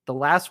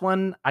last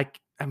one,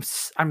 I'm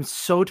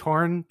so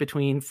torn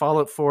between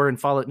Fallout 4 and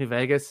Fallout New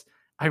Vegas.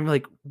 I'm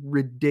like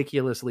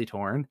ridiculously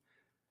torn.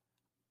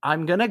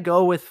 I'm going to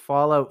go with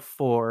Fallout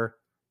 4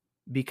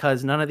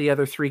 because none of the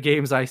other three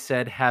games I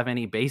said have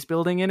any base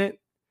building in it.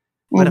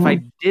 But if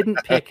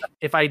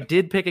I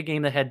did pick a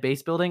game that had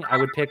base building, I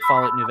would pick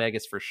Fallout New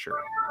Vegas for sure.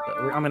 But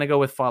I'm going to go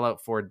with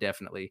Fallout 4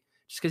 definitely.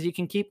 Just because you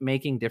can keep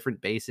making different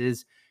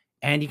bases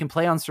and you can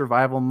play on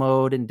survival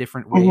mode in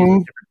different ways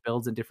with different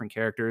builds and different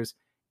characters.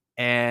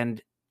 And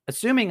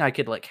assuming I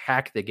could like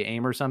hack the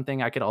game or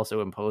something, I could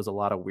also impose a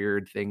lot of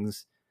weird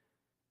things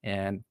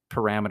and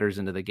parameters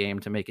into the game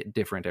to make it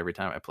different every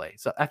time I play.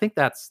 So I think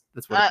that's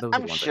what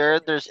I'm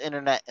sure there's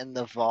internet in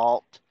the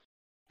vault,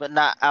 but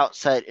not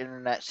outside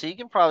internet. So you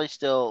can probably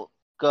still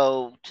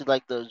go to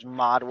like those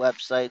mod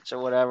websites or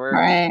whatever.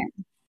 Right.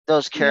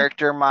 Those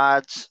character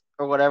mods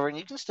or whatever, and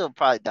you can still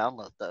probably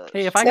download those.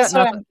 Hey, if I got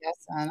nothing,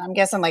 I'm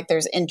guessing like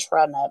there's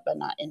intranet, but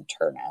not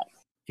internet.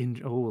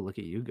 Look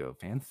at you go,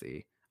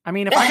 fancy. I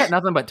mean, if I got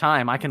nothing but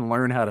time, I can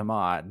learn how to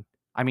mod.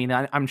 I mean,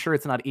 I'm sure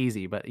it's not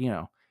easy, but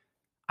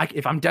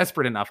if I'm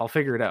desperate enough, I'll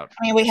figure it out.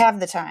 I mean, we have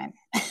the time.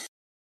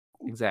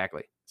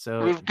 Exactly.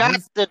 So we've got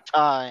the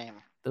time.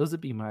 Those would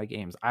be my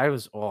games. I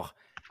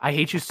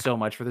hate you so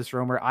much for this,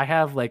 Romer. I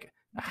have like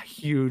a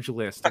huge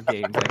list of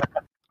games like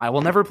I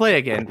will never play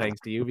again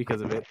thanks to you because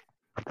of it.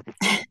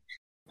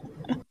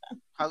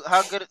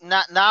 How good?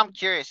 Now I'm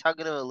curious. How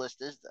good of a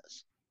list is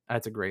this?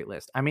 That's a great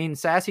list. I mean,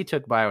 Sassy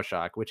took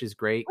BioShock, which is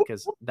great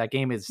because that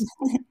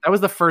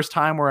was the first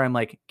time where I'm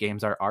like,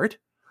 games are art.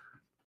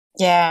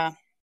 Yeah.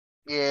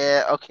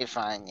 Yeah. Okay.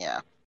 Fine. Yeah.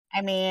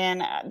 I mean,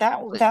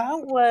 that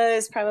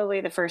was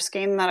probably the first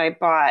game that I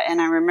bought, and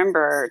I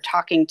remember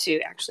talking to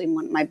actually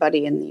my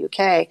buddy in the UK.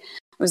 I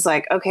was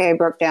like, "Okay, I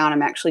broke down.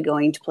 I'm actually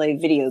going to play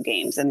video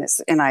games,"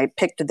 and I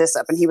picked this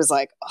up, and he was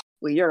like, "Oh,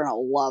 well, you're gonna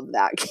love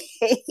that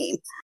game."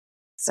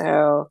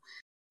 So,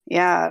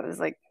 yeah, it was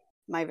like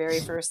my very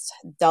first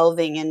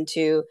delving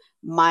into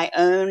my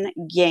own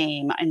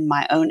game and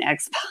my own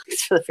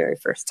Xbox for the very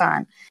first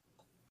time.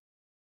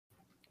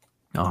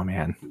 Oh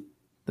man.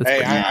 That's Hey,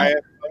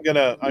 pretty I'm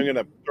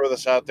gonna throw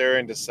this out there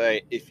and just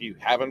say, if you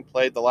haven't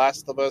played The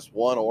Last of Us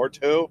 1 or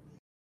 2,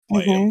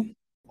 play them.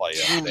 Play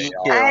them. They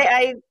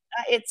are.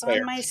 It's They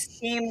on are my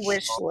Steam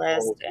wish so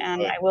list,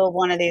 and good. I will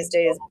one of these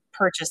days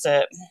purchase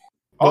it.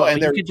 Well,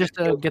 and you could just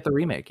get the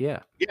remake, yeah.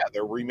 Yeah,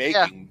 they're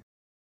remaking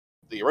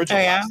the original.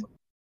 Oh, yeah? Last of Us.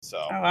 So,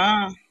 Oh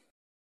wow!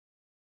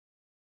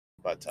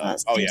 but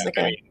That oh seems yeah, like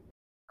I a- mean,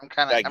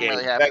 I'm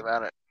really happy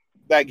about it.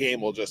 that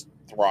game will just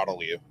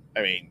throttle you.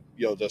 I mean,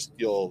 you'll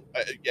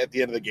at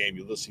the end of the game,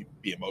 you'll just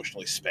be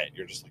emotionally spent.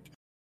 You're just like,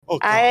 oh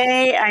god.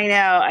 I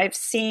know. I've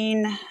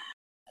seen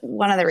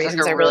one of the It's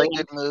reasons like I a really really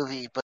good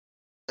movie, but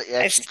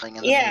you're actually playing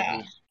in the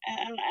movie.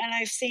 and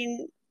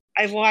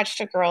I've watched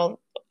a girl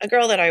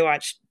that I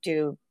watched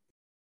do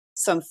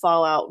some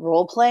Fallout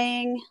role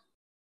playing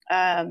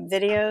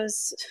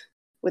videos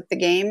with the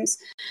games.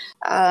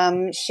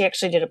 She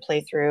actually did a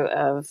playthrough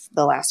of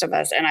The Last of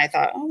Us, and I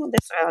thought,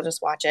 I'll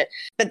just watch it.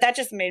 But that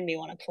just made me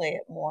want to play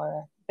it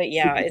more. But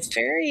yeah, it's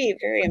very,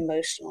 very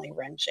emotionally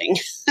wrenching.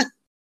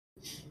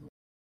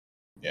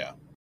 Yeah.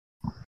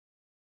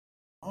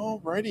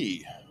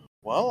 Alrighty.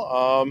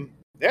 Well,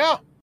 yeah.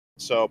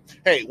 So,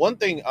 hey, one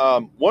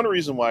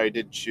reason why I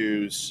did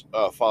choose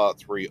Fallout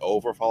 3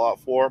 over Fallout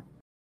 4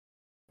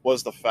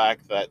 was the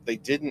fact that they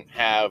didn't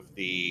have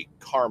the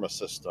karma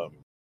system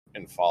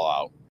in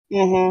Fallout.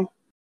 Mm-hmm.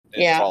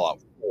 In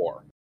Fallout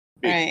 4.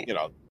 Right. You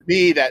know, to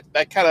me that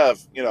kind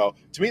of,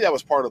 to me that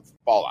was part of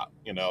Fallout.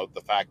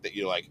 The fact that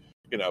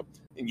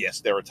and yes,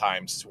 there were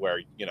times where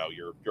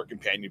your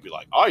companion would be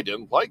like, I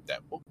didn't like that.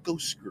 Well, go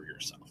screw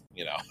yourself.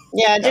 Yeah,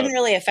 it didn't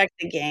really affect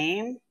the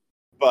game.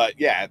 But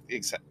yeah,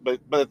 but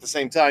at the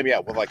same time, yeah,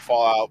 with like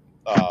Fallout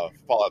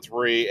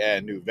 3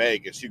 and New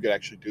Vegas, you could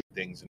actually do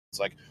things, and it's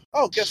like,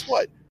 oh, guess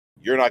what?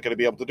 You're not going to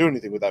be able to do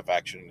anything with that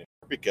faction anymore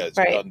because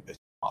it doesn't piss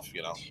off.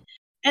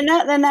 And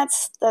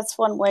that's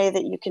one way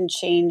that you can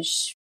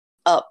change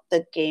up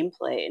the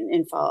gameplay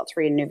in Fallout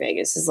 3 and New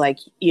Vegas is like,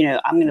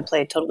 I'm going to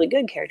play a totally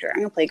good character. I'm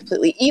going to play a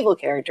completely evil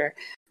character.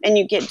 And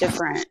you get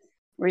different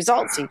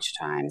results each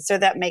time. So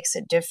that makes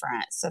it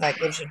different. So that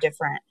gives you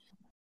different,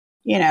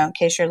 in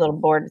case you're a little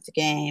bored with the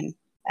game,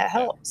 that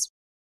helps.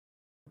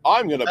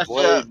 I'm going to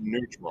play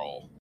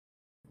neutral.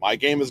 My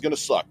game is going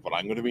to suck, but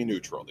I'm going to be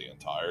neutral the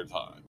entire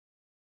time.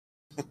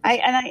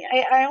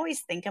 I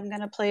always think I'm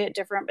going to play it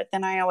different, but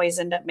then I always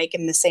end up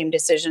making the same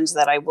decisions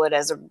that I would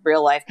as a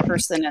real life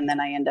person, and then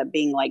I end up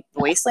being like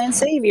the Wasteland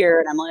Savior,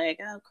 and I'm like,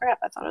 oh crap,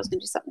 I thought I was going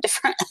to do something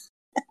different.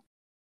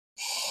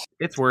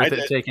 It's worth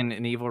it taking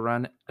an evil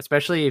run,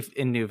 especially if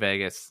in New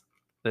Vegas.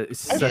 It's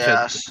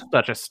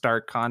such a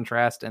stark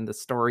contrast, and the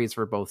stories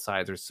for both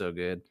sides are so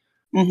good.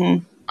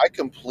 Mm-hmm. I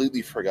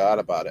completely forgot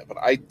about it, but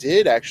I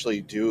did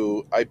actually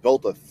I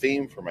built a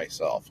theme for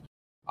myself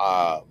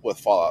with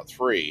Fallout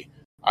 3.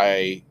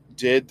 I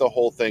did the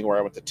whole thing where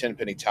I went to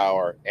Tenpenny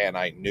Tower and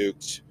I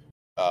nuked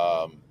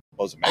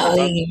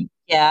Megaton.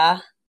 Yeah.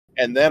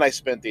 And then I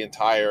spent the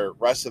entire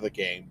rest of the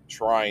game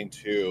trying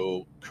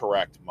to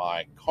correct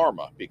my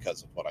karma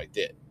because of what I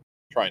did.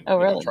 Trying to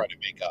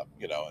make up,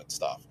 and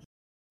stuff.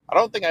 I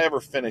don't think I ever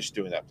finished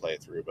doing that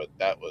playthrough, but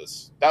that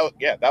was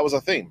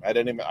a theme.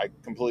 I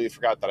completely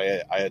forgot that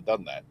I had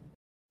done that.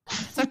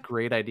 That's a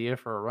great idea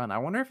for a run. I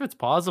wonder if it's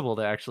possible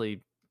to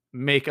actually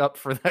make up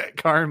for that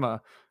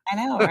karma. I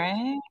know,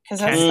 right? Because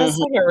that's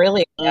like a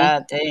really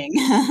bad thing.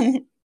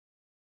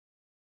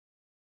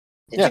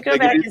 Did you go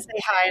back and say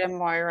hi to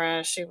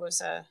Moira? She was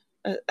a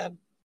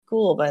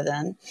ghoul by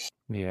then.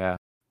 Yeah,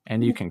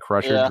 and you can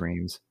crush her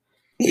dreams.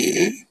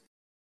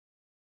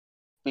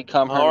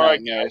 Become her. All right,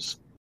 guys.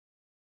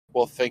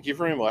 Well, thank you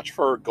very much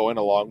for going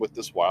along with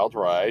this wild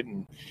ride.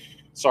 And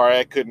sorry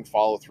I couldn't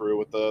follow through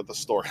with the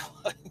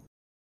storyline.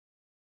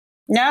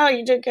 No,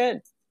 you did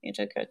good.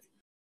 It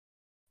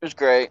was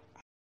great.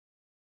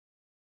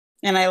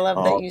 And I love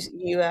that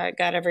you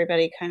got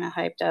everybody kind of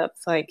hyped up,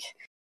 like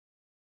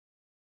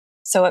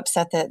so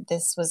upset that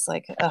this was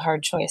like a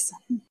hard choice.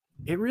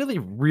 It really,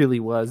 really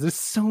was. There's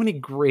so many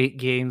great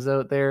games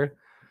out there.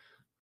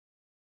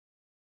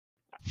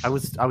 I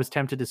was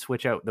tempted to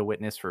switch out The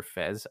Witness for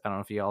Fez. I don't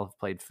know if y'all have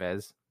played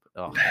Fez.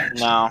 Oh,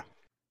 no.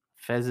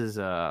 Fez is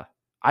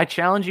I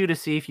challenge you to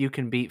see if you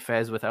can beat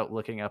Fez without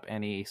looking up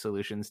any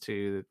solutions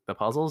to the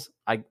puzzles.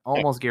 I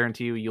almost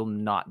guarantee you'll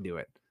not do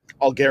it.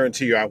 I'll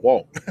guarantee you I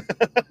won't.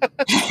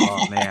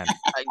 Oh, man.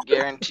 I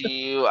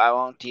guarantee you I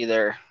won't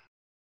either.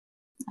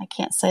 I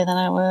can't say that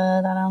I would.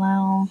 I don't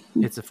know.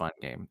 It's a fun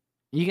game.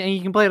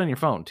 You can play it on your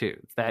phone too.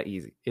 It's that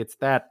easy. It's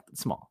that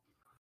small.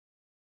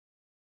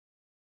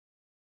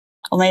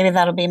 Well, maybe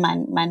that'll be my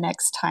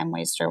next time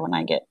waster when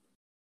I get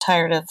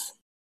tired of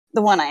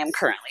the one I am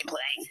currently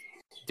playing.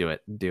 Do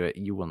it.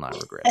 You will not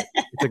regret it.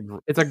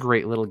 It's a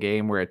great little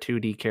game where a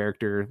 2D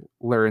character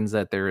learns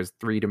that there is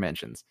 3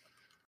 dimensions.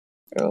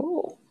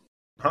 Oh,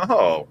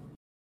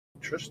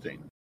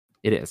 Interesting.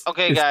 It is.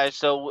 Okay, guys.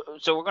 So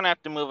we're gonna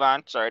have to move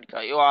on. Sorry to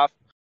cut you off,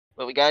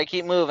 but we gotta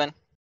keep moving.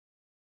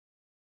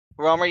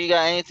 Romer, you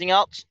got anything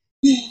else?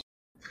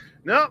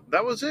 No,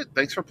 that was it.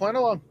 Thanks for playing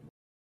along.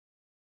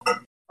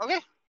 Okay.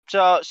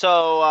 So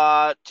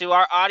to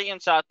our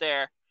audience out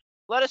there,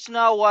 let us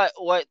know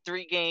what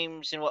 3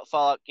 games and what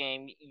Fallout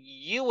game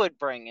you would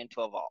bring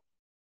into a vault.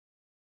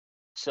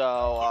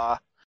 So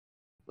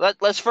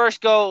let's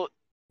first go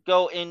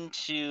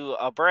into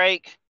a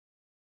break,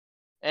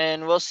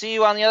 and we'll see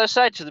you on the other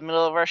side to the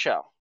middle of our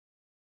show.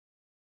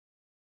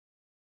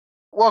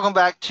 Welcome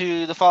back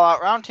to the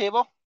Fallout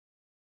Roundtable.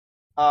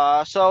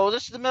 So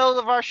this is the middle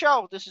of our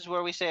show. This is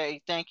where we say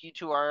thank you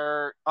to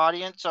our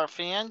audience, our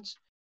fans,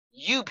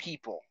 you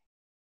people,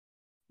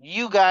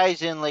 you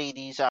guys and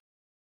ladies out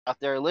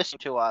there listening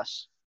to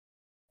us.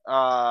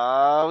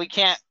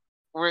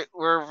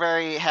 We're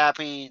very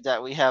happy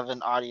that we have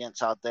an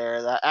audience out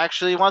there that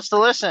actually wants to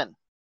listen.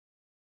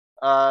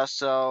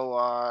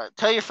 So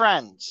tell your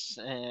friends,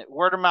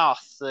 word of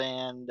mouth,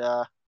 and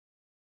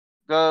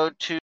go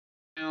to,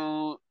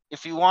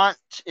 if you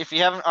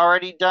haven't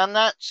already done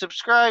that,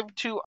 subscribe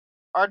to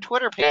our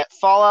Twitter page at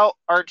Fallout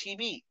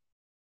RTB.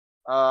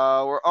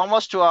 We're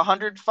almost to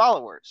 100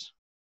 followers.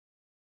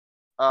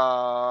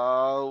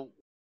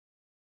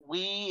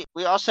 We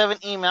also have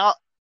an email,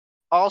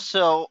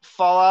 also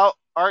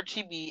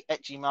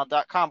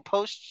falloutrtb@gmail.com.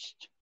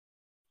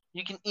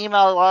 You can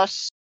email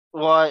us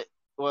what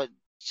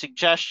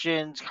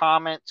suggestions,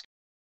 comments,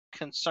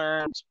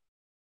 concerns,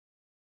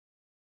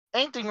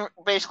 anything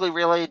basically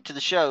related to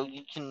the show.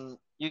 You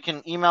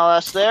can email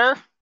us there,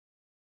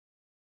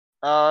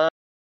 and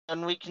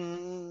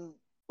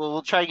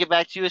we'll try to get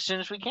back to you as soon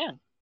as we can.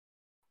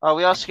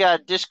 We also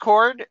got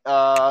Discord.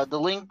 The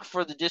link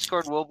for the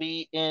Discord will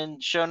be in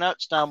show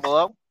notes down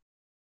below.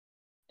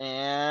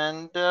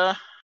 And I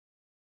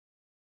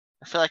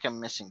feel like I'm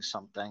missing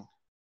something.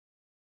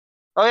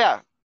 Oh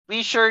yeah,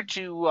 be sure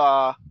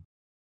to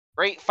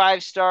rate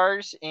 5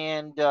 stars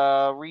and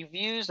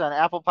reviews on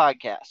Apple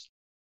Podcasts.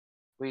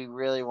 We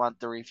really want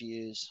the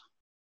reviews.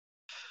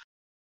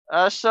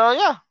 So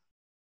yeah,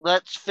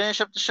 let's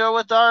finish up the show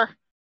with our,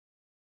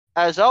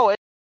 as always,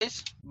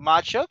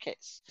 mod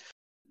showcase.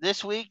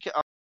 This week,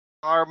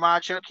 our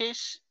mod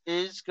showcase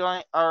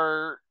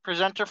our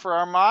presenter for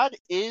our mod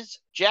is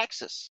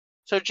Jaxus.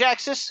 So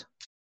Jaxus,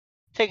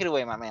 take it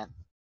away, my man.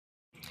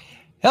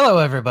 Hello,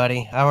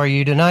 everybody. How are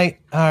you tonight?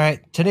 All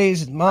right.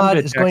 Today's mod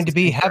good, is going to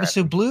be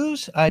Jaxus. Havasu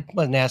Blues. I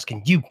wasn't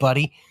asking you,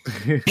 buddy.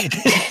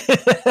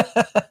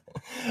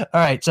 All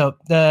right. So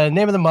the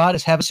name of the mod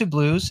is Havasu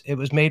Blues. It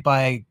was made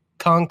by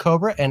Kong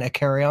Cobra and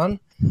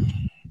Acarion.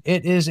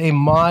 It is a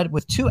mod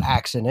with 2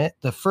 acts in it.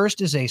 The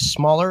first is a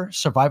smaller,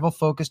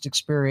 survival-focused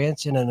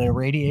experience in an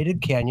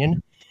irradiated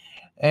canyon.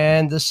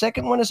 And the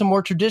second one is a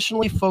more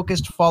traditionally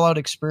focused Fallout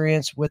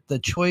experience with the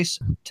choice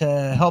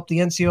to help the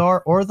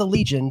NCR or the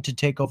Legion to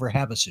take over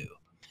Havasu.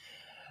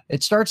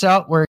 It starts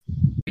out where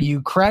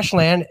you crash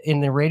land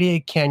in the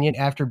irradiated canyon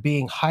after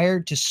being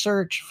hired to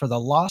search for the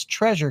lost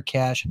treasure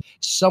cache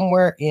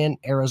somewhere in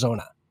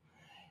Arizona.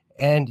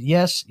 And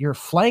yes, you're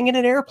flying in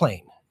an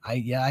airplane.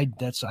 I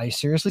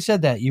seriously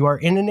said that. You are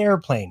in an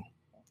airplane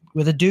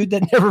with a dude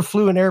that never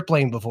flew an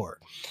airplane before.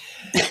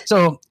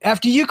 So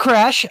after you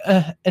crash,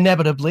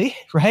 inevitably,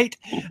 right,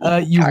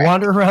 you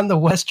wander around the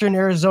western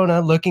Arizona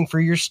looking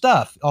for your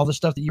stuff, all the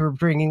stuff that you were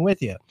bringing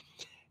with you.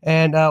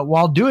 And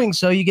while doing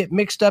so, you get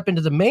mixed up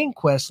into the main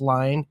quest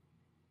line,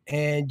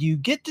 and you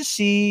get to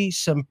see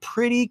some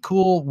pretty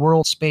cool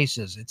world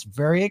spaces. It's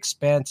very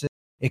expansive.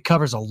 It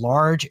covers a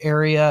large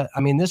area.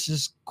 I mean, this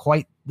is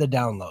quite the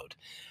download.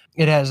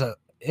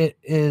 It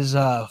is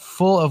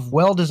full of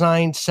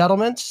well-designed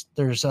settlements.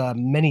 There's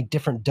many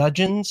different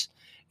dungeons,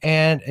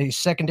 and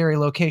secondary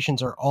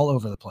locations are all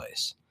over the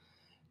place.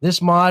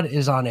 This mod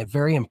is on a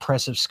very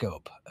impressive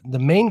scope. The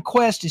main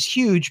quest is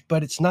huge,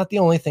 but it's not the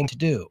only thing to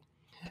do.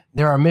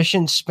 There are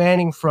missions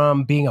spanning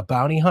from being a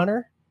bounty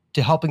hunter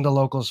to helping the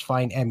locals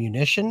find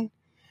ammunition.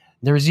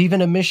 There's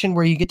even a mission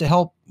where you get to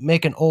help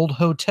make an old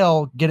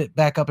hotel get it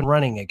back up and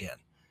running again.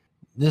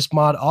 This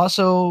mod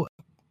also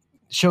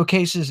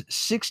showcases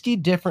 60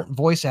 different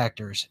voice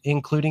actors,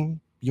 including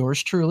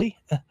yours truly.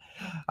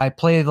 I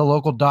play the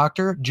local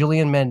doctor,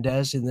 Julian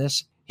Mendez, in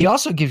this. He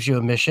also gives you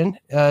a mission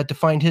to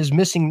find his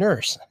missing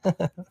nurse.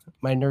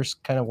 My nurse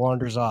kind of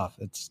wanders off.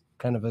 It's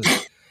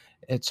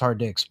hard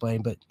to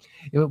explain, but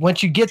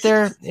once you get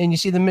there and you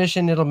see the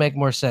mission, it'll make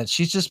more sense.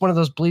 She's just one of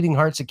those bleeding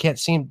hearts that can't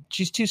seem,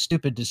 she's too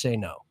stupid to say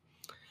no.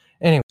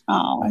 Anyway.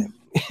 Oh.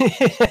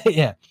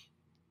 Yeah.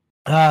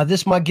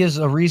 This mod gives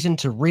a reason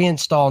to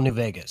reinstall New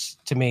Vegas.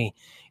 To me,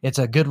 it's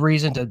a good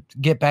reason to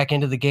get back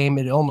into the game.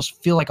 It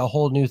almost feels like a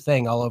whole new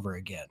thing all over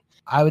again.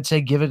 I would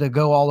say give it a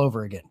go all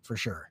over again for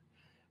sure.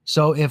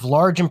 So if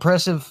large,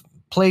 impressive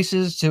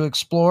places to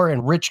explore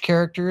and rich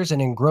characters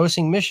and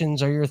engrossing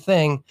missions are your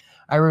thing,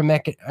 I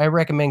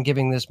recommend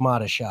giving this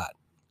mod a shot.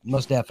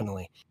 Most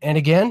definitely. And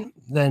again,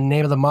 the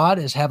name of the mod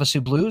is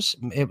Havasu Blues.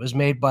 It was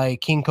made by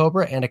King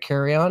Cobra and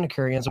Acarion.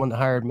 Acarion's the one that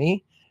hired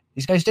me.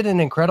 These guys did an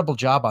incredible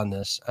job on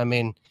this. I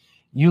mean,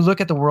 you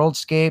look at the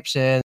worldscapes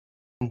and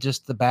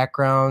just the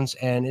backgrounds,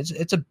 and it's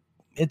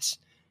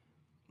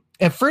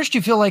at first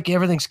you feel like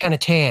everything's kind of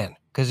tan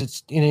because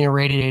it's in an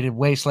irradiated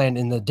wasteland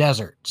in the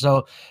desert.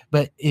 So,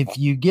 but if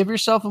you give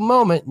yourself a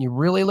moment and you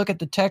really look at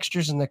the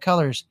textures and the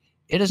colors,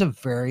 it is a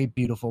very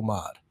beautiful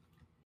mod.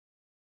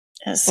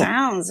 It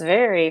sounds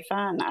very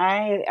fun.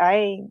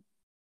 I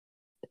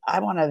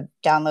want to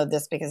download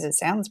this because it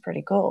sounds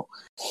pretty cool.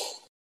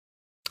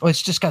 Oh,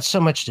 it's just got so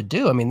much to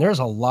do. I mean, there's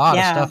a lot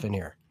of stuff in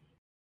here.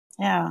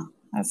 Yeah,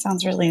 that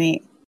sounds really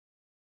neat.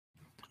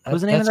 What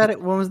was the name of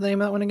that? What was the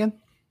name of that one again?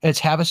 It's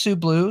Havasu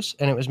Blues,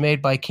 and it was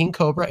made by King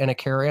Cobra and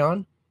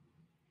Acarion.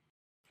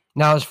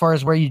 Now, as far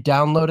as where you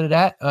download it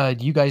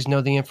at, you guys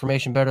know the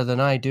information better than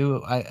I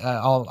do.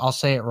 I'll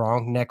say it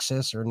wrong.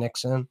 Nexus or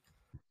Nixon.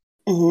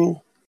 Mm-hmm.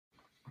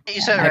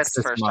 You said it right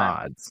the first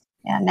time.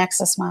 Yeah,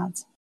 Nexus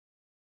mods.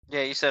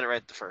 Yeah, you said it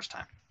right the first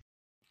time.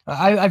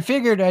 I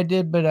figured I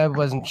did, but I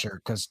wasn't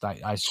sure because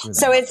I screwed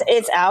So up.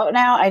 it's out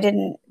now? I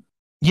didn't...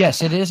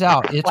 Yes, it is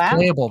out. It's Wow.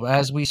 playable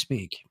as we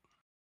speak.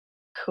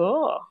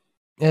 Cool.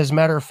 As a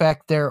matter of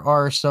fact, there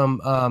are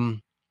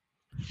some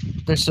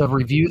there's a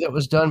review that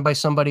was done by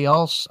somebody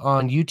else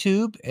on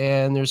YouTube,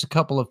 and there's a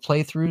couple of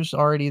playthroughs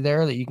already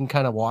there that you can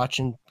kind of watch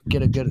and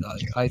get a good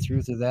eye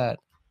through that.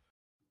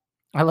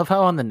 I love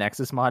how on the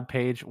Nexus mod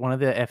page, one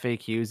of the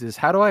FAQs is,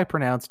 how do I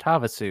pronounce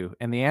Havasu?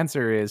 And the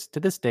answer is, to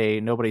this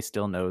day, nobody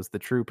still knows the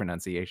true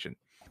pronunciation.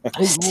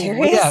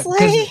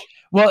 Seriously?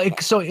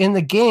 So in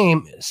the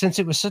game, since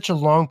it was such a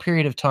long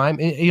period of time,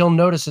 you'll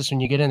notice this when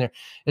you get in there,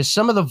 is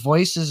some of the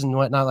voices and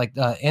whatnot, like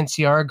the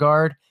NCR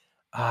guard.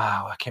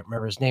 I can't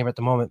remember his name at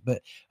the moment,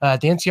 but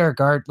the NCR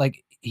guard,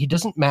 like, he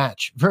doesn't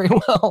match very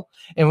well.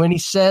 And when he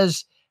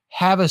says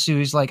Havasu,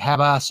 he's like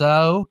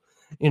Havasu,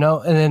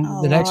 and then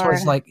the next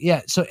one's like,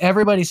 yeah. So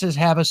everybody says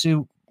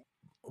Havasu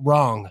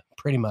wrong,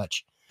 pretty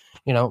much,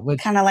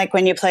 kind of like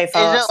when you play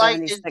Fallout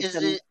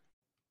 76.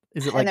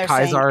 Is it like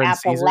Kaiser and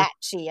Caesar?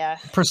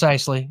 Appalachia.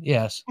 Precisely,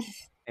 yes.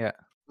 Yeah.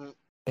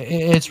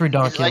 It's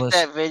ridiculous. Is it like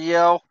that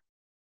video?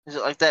 Is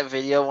it like that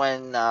video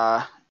when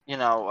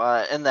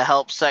in the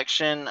help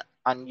section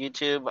on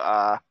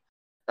YouTube,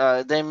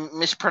 they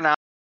mispronounce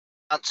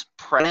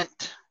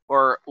pregnant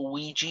or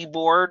Ouija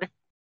board?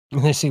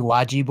 They see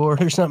Ouija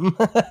board or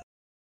something.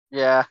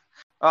 Yeah.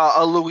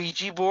 A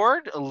Luigi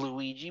board?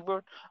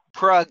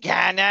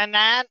 Pregnant.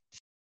 I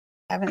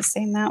haven't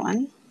seen that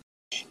one.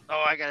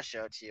 Oh, I gotta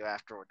show it to you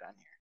after we're done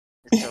here.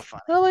 It's so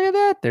funny. Oh, look at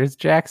that. There's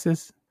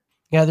Jaxus.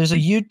 Yeah, there's a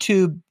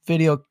YouTube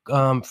video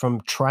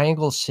from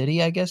Triangle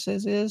City, I guess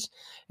it is.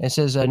 It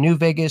says New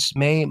Vegas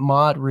May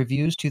mod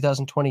reviews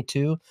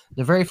 2022.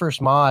 The very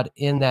first mod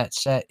in that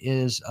set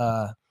is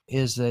the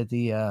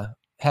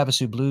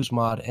Havasu Blues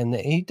mod, and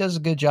he does a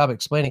good job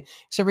explaining.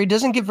 Except he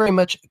doesn't give very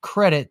much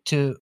credit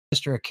to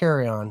Mr.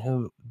 Acarion,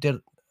 who did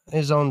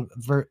his own.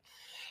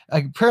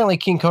 Apparently,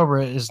 King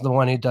Cobra is the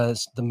one who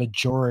does the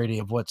majority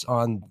of what's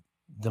on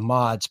the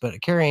mods, but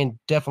Acarion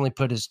definitely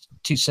put his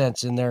 2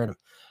 cents in there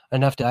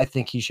enough to I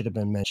think he should have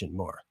been mentioned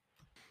more.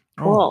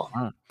 Cool.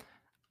 Oh,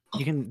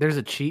 there's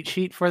a cheat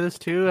sheet for this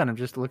too, and I'm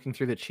just looking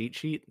through the cheat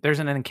sheet. There's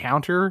an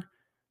encounter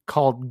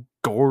called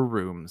Gore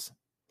Rooms.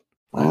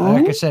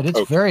 Like I said,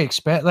 it's very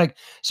expensive. Like,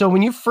 so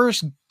when you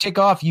first take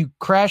off, you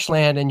crash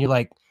land and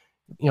you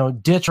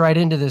ditch right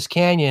into this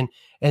canyon,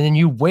 and then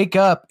you wake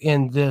up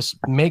in this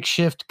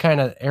makeshift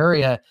kind of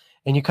area,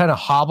 and you kind of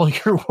hobble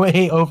your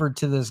way over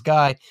to this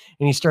guy,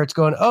 and he starts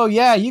going, "Oh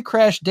yeah, you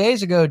crashed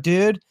days ago,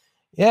 dude.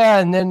 Yeah,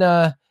 and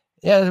then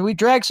we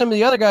dragged some of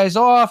the other guys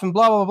off, and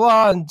blah blah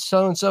blah, and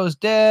so is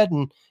dead,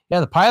 and yeah,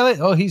 the pilot,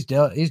 oh, he's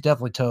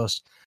definitely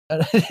toast."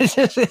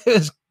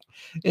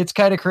 It's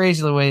kind of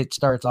crazy the way it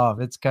starts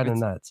off. It's kind of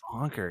nuts.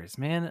 Bonkers,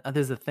 man.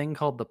 There's a thing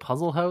called the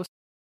Puzzle House,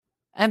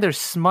 and there's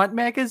smut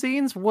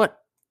magazines. What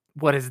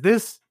is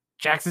this?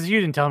 Jaxus, you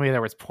didn't tell me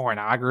there was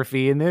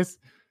pornography in this.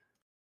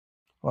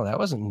 Well, that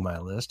wasn't in my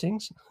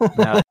listings.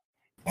 No.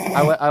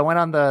 I went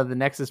on the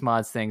Nexus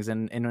mods things,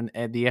 and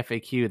at the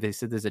FAQ, they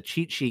said there's a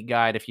cheat sheet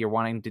guide if you're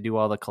wanting to do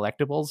all the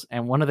collectibles,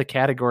 and one of the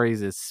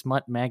categories is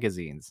smut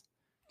magazines.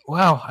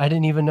 Wow, I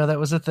didn't even know that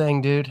was a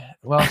thing, dude.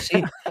 Well,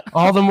 see,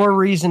 all the more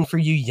reason for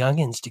you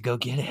youngins to go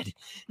get it.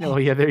 Oh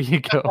yeah, there you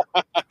go.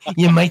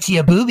 You might see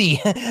a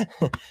booby.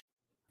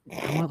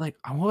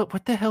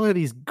 What the hell are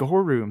these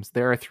gore rooms?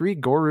 There are 3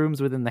 gore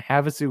rooms within the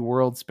Havasu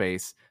world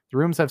space. The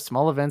rooms have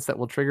small events that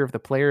will trigger if the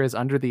player is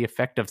under the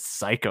effect of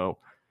psycho.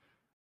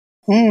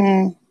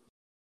 Hmm.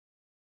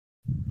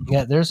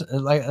 Yeah, there's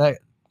like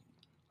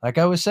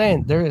I was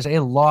saying, there is a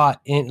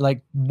lot in,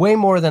 like, way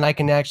more than I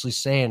can actually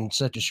say in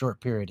such a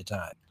short period of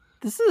time.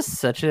 This is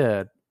such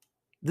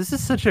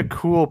a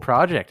cool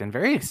project and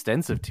very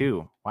extensive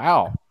too.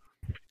 Wow.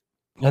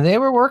 And they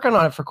were working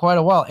on it for quite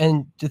a while.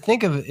 And to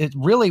think of it, it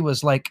really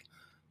was like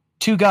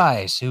two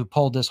guys who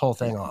pulled this whole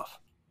thing off.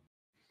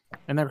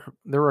 And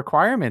the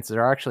requirements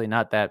are actually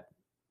not that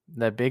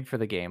big for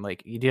the game.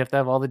 Like, you do have to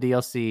have all the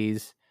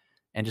DLCs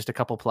and just a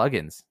couple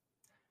plugins.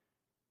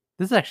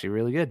 This is actually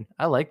really good.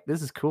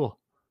 This is cool.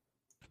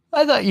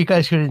 I thought you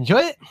guys could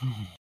enjoy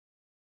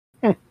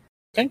it.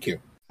 Thank you.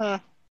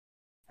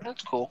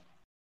 That's cool.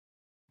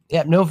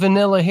 Yep, no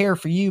vanilla here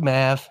for you,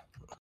 Mav.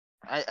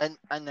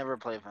 I never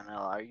play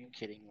vanilla. Are you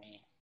kidding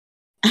me?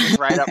 It's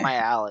right up my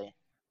alley.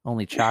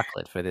 Only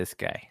chocolate for this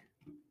guy.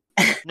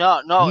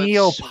 No,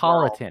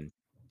 Neapolitan.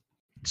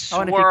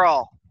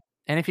 Swirl.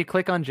 And if you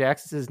click on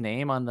Jax's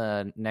name on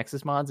the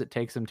Nexus mods, it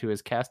takes him to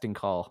his casting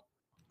call.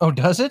 Oh,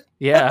 does it?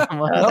 Yeah.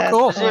 Oh,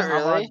 cool. Is it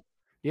really?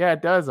 Yeah,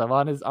 it does. I'm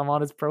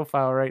on his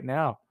profile right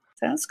now.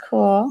 That's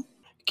cool.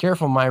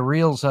 Careful, my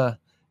reels. Not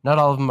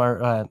all of them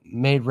are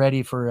made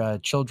ready for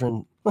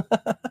children.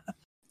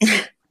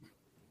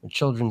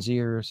 Children's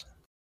ears.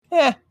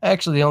 Yeah,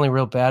 actually, the only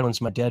real bad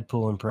one's my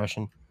Deadpool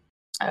impression.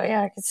 Oh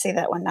yeah, I could see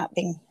that one not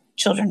being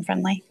children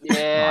friendly.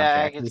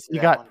 Yeah, Come on, Jax.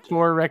 You got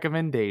 4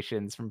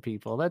 recommendations from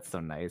people. That's so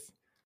nice.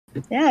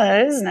 Yeah,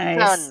 that is nice.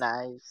 So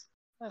nice.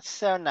 That's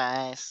so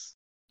nice.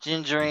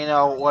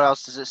 Gingerino, what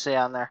else does it say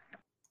on there?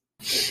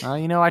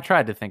 I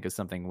tried to think of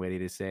something witty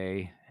to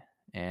say,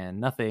 and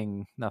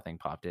nothing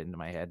popped into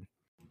my head.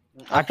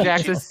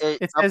 Jax,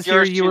 it says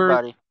here you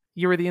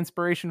were the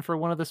inspiration for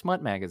one of the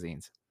smut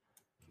magazines.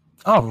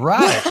 All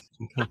right.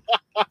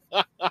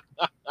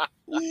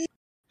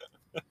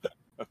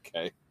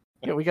 Okay.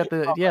 Yeah, we got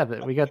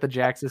the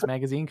Jax's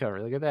magazine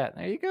cover. Look at that.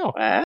 There you go.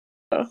 Wow.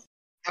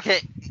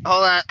 Okay,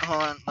 hold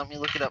on. Let me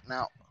look it up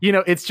now.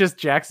 It's just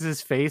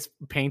Jax's face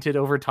painted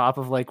over top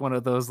of like one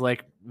of those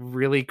like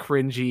really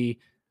cringy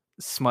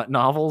smut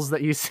novels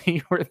that you see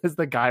where there's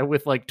the guy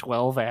with like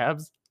 12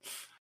 abs.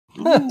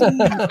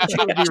 That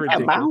would be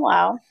ridiculous.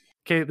 Wow.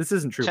 Okay, this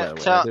isn't true, by the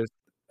way.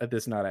 There's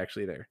this not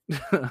actually there.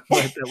 But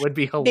that would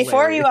be hilarious.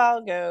 Before you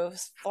all go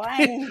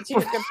flying to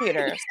your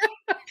computers.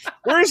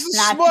 Where's the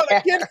Not smut? there.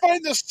 I can't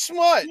find the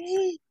smut.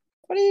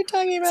 What are you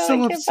talking about? So I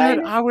can't upset. find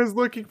it. I was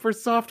looking for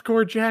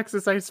softcore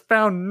Jaxus. I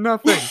found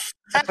nothing.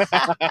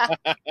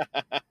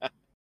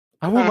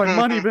 I want my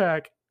money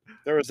back.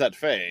 There was that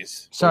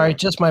face. Sorry,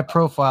 just my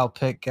profile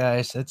pic,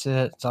 guys. That's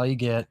it. That's all you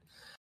get.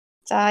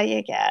 That's all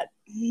you get.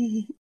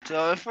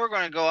 So if we're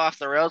going to go off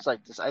the rails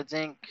like this, I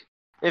think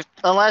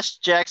unless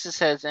Jaxus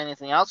has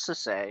anything else to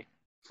say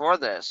for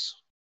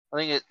this, I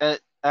think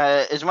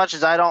as much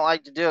as I don't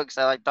like to do it because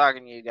I like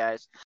talking to you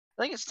guys,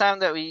 I think it's time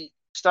that we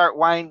start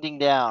winding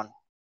down.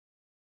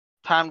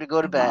 Time to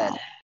go to bed.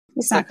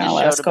 He's not going to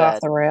let us go off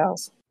the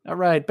rails. All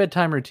right,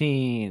 bedtime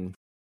routine.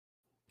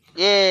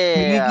 Yeah.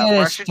 Can we get a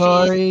brush your teeth.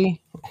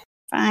 story?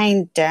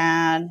 Fine,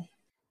 Dad.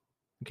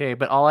 Okay,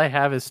 but all I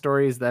have is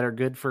stories that are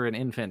good for an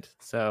infant.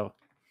 So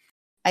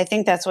I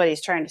think that's what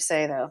he's trying to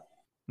say, though.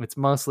 it's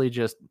mostly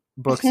just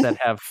books that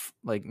have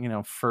like,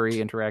 furry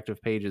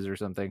interactive pages or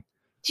something.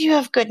 Do you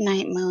have Good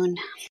Night Moon?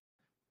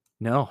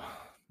 No,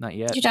 not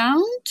yet. You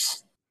don't?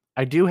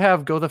 I do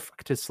have Go the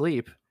Fuck to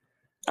Sleep.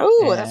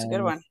 Oh, that's a good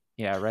And- one.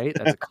 Yeah, right?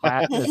 That's a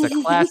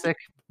classic,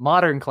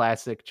 modern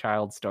classic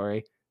child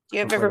story. Do you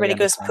have Before Everybody they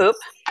Goes understand. Poop?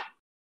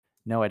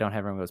 No, I don't have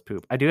Everyone Goes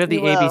Poop. I do have the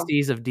You will.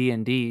 ABCs of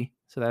D&D,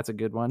 so that's a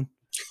good one.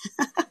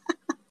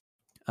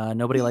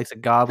 Nobody Likes a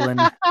Goblin.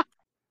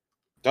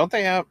 Don't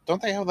they have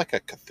like a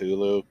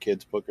Cthulhu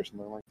kids book or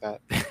something like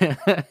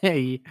that?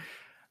 Hey,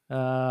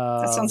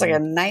 That sounds like a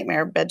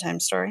nightmare bedtime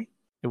story.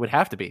 It would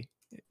have to be.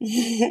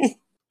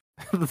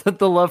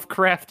 The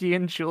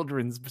Lovecraftian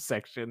children's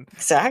section.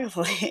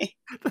 Exactly.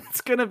 That's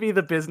gonna be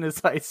the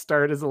business I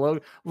start as a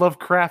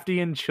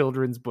Lovecraftian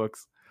children's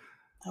books.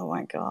 Oh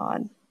my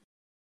God.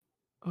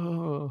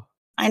 Oh,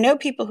 I know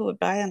people who would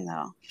buy them,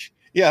 though.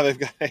 Yeah, they've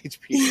got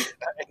HP.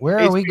 Where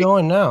are we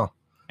going now?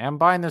 I'm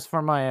buying this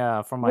for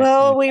my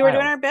Well, we were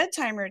child. doing our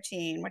bedtime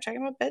routine. We're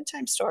talking about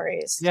bedtime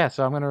stories. Yeah,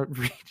 so I'm gonna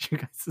read you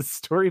guys the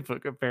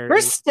storybook. Apparently,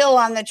 We're still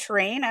on the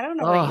train. I don't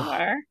know where you Oh.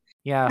 are.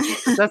 yeah.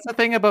 That's the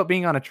thing about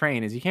being on a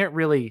train is you can't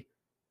really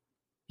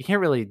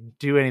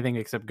do anything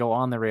except go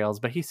on the rails.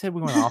 But he said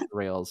we went off the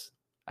rails.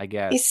 I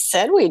guess. He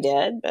said we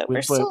did, but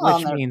we're still which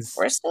on the. means-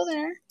 We're still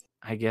there.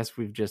 I guess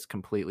we've just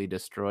completely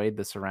destroyed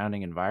the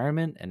surrounding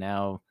environment, and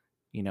now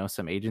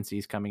some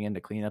agencies coming in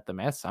to clean up the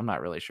mess. I'm not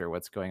really sure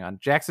what's going on.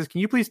 Jaxus,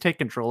 can you please take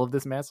control of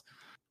this mess?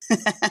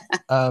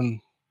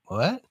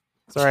 What?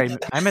 Sorry,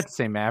 I meant to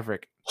say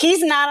Maverick.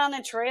 He's not on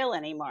the trail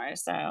anymore,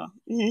 so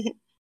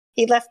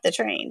he left the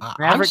train. I'm,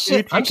 Maverick, can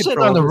you take I'm sitting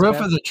control on the of this roof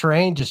mess? of the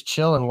train, just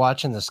chilling,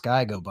 watching the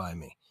sky go by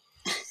me.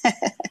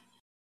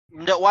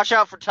 No, watch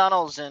out for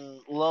tunnels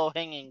and low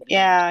hanging.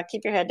 Yeah,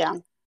 keep your head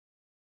down.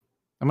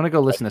 I'm gonna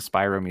go listen to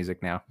Spyro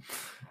music now.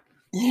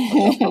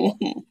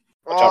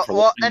 out for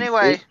Well,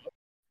 lightning.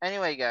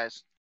 anyway,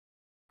 guys,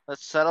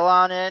 let's settle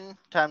on in.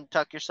 Time to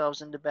tuck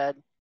yourselves into bed.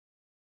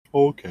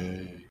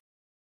 Okay.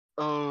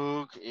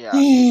 Okay,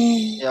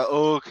 yeah,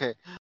 okay.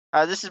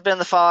 This has been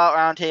the Fallout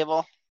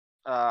Roundtable.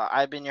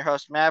 I've been your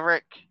host,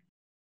 Maverick.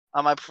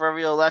 On my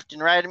proverbial left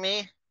and right of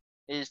me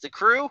is the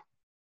crew.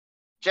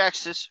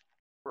 Jaxus,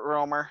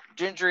 Romer,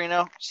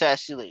 Gingerino,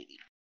 Sassy Lady.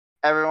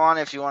 Everyone,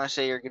 if you want to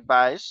say your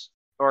goodbyes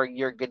or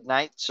your good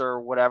nights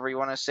or whatever you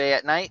want to say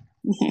at night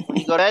when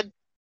you go to bed,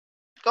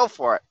 go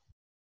for it.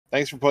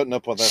 Thanks for putting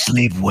up with us.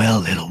 Sleep well,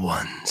 little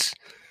ones.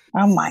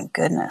 Oh my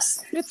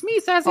goodness. It's me,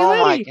 Sassy Oh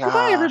my Lady.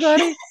 Goodbye, gosh.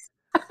 everybody.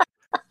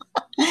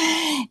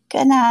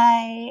 Good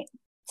night.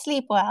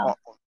 Sleep well.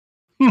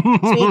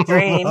 Sweet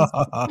dreams.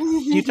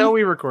 You tell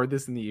we record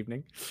this in the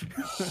evening.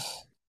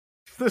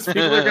 Those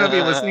people are going to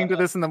be listening to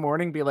this in the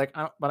morning, be like,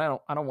 I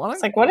don't want to.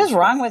 It's like, what is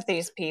wrong with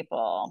these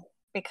people?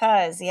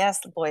 Because yes,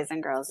 boys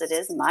and girls, it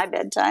is my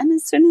bedtime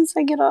as soon as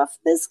I get off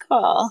this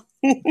call.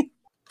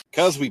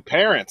 Because we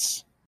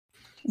parents.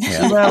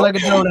 Yeah. Like a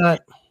donut.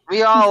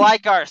 We all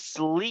like our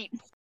sleep.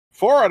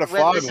 4 out of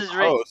When 5 this of is the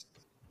writ- hosts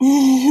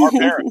are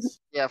parents.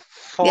 Yeah,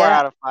 4 Yeah.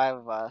 out of 5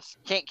 of us.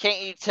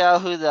 Can't you tell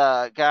who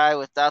the guy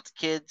without the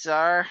kids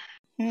are?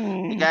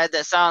 The guy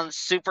that sounds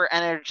super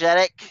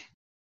energetic.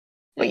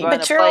 Is going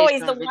But to you're play always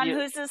some the one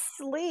video- who's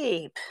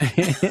asleep.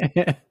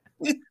 Yeah,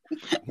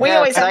 We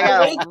always 'cause have I to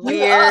got wake a you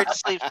weird up.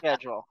 sleep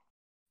schedule.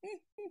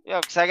 Yeah,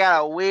 because I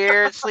got a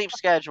weird sleep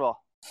schedule.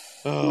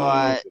 Oh,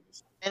 But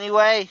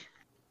anyway,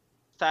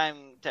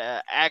 time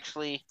to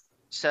actually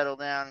settle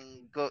down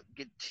and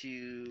get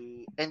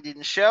to ending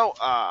the show.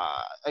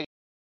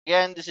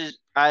 Again,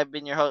 I've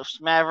been your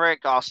host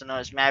Maverick, also known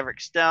as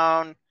Maverick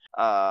Stone.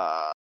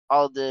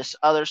 All this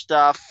other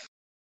stuff.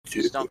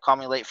 Just don't call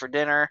me late for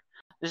dinner.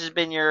 This has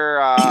been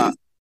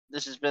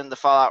this has been the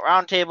Fallout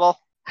Roundtable.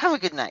 Have a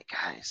good night,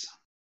 guys.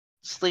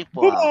 Sleep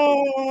well.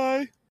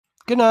 bye.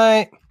 Good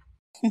night.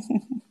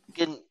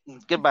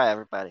 Goodbye,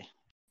 everybody.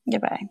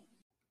 Goodbye.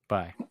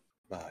 Bye.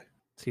 Bye.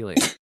 See you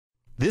later.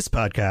 This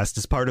podcast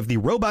is part of the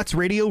Robots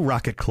Radio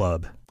Rocket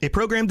Club, a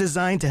program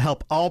designed to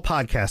help all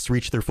podcasts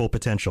reach their full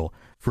potential.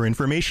 For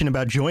information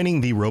about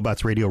joining the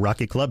Robots Radio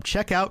Rocket Club,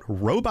 check out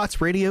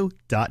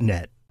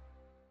robotsradio.net.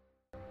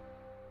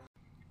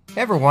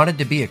 Ever wanted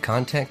to be a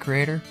content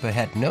creator but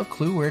had no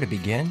clue where to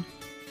begin?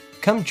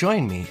 Come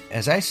join me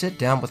as I sit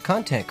down with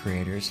content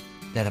creators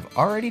that have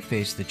already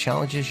faced the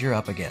challenges you're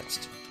up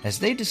against, as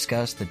they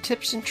discuss the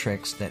tips and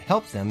tricks that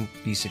help them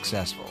be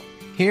successful.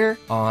 Here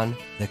on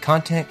The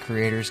Content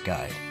Creator's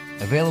Guide,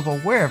 available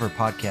wherever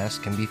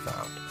podcasts can be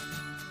found.